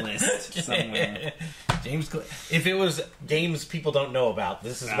some list somewhere? If it was games people don't know about,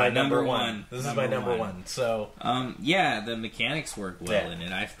 this is my number one. This is my number one. So, yeah, the mechanics work well in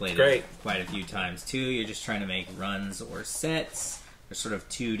it. I've played it quite a few times too. You're just trying to make runs or sets. There's sort of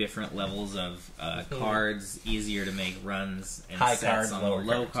two different levels of cards. Easier to make runs and high sets cards, on the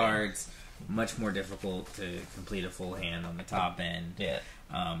low cards. Much more difficult to complete a full hand on the top end. Yeah.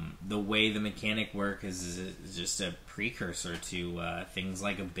 The way the mechanic work is just a precursor to things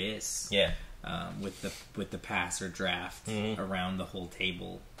like Abyss. Yeah. With the pass or draft around the whole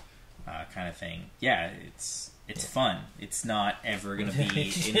table, kind of thing. Yeah, it's fun. It's not ever going to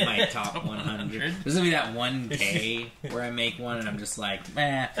be in my top 100. There's going to be that 1K where I make one and I'm just like,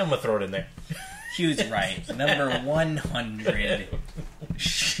 meh. I'm going to throw it in there. Hugh's right. Number 100.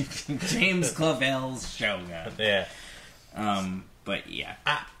 James Clavell's Shogun. Yeah. But yeah.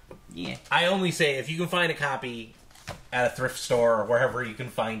 I only say if you can find a copy at a thrift store or wherever you can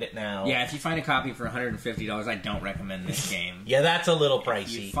find it now. Yeah, if you find a copy for $150, I don't recommend this game. Yeah, that's a little pricey.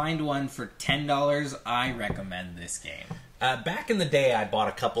 If you find one for $10, I recommend this game. Back in the day, I bought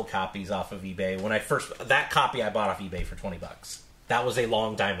a couple copies off of eBay. That copy I bought off eBay for $20. That was a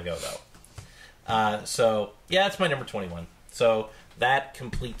long time ago, though. So, yeah, that's my number 21. So, that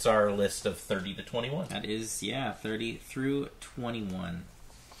completes our list of 30 to 21. That is, 30 through 21.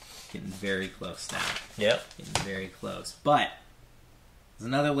 Getting very close now. Yep. Getting very close. But, there's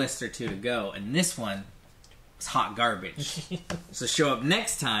another list or two to go, and this one is hot garbage. So show up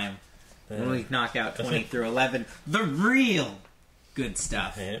next time when we knock out 20 through 11. The real good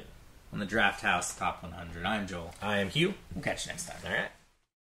stuff on the Drafthouse Top 100. I'm Joel. I am Hugh. We'll catch you next time. All right.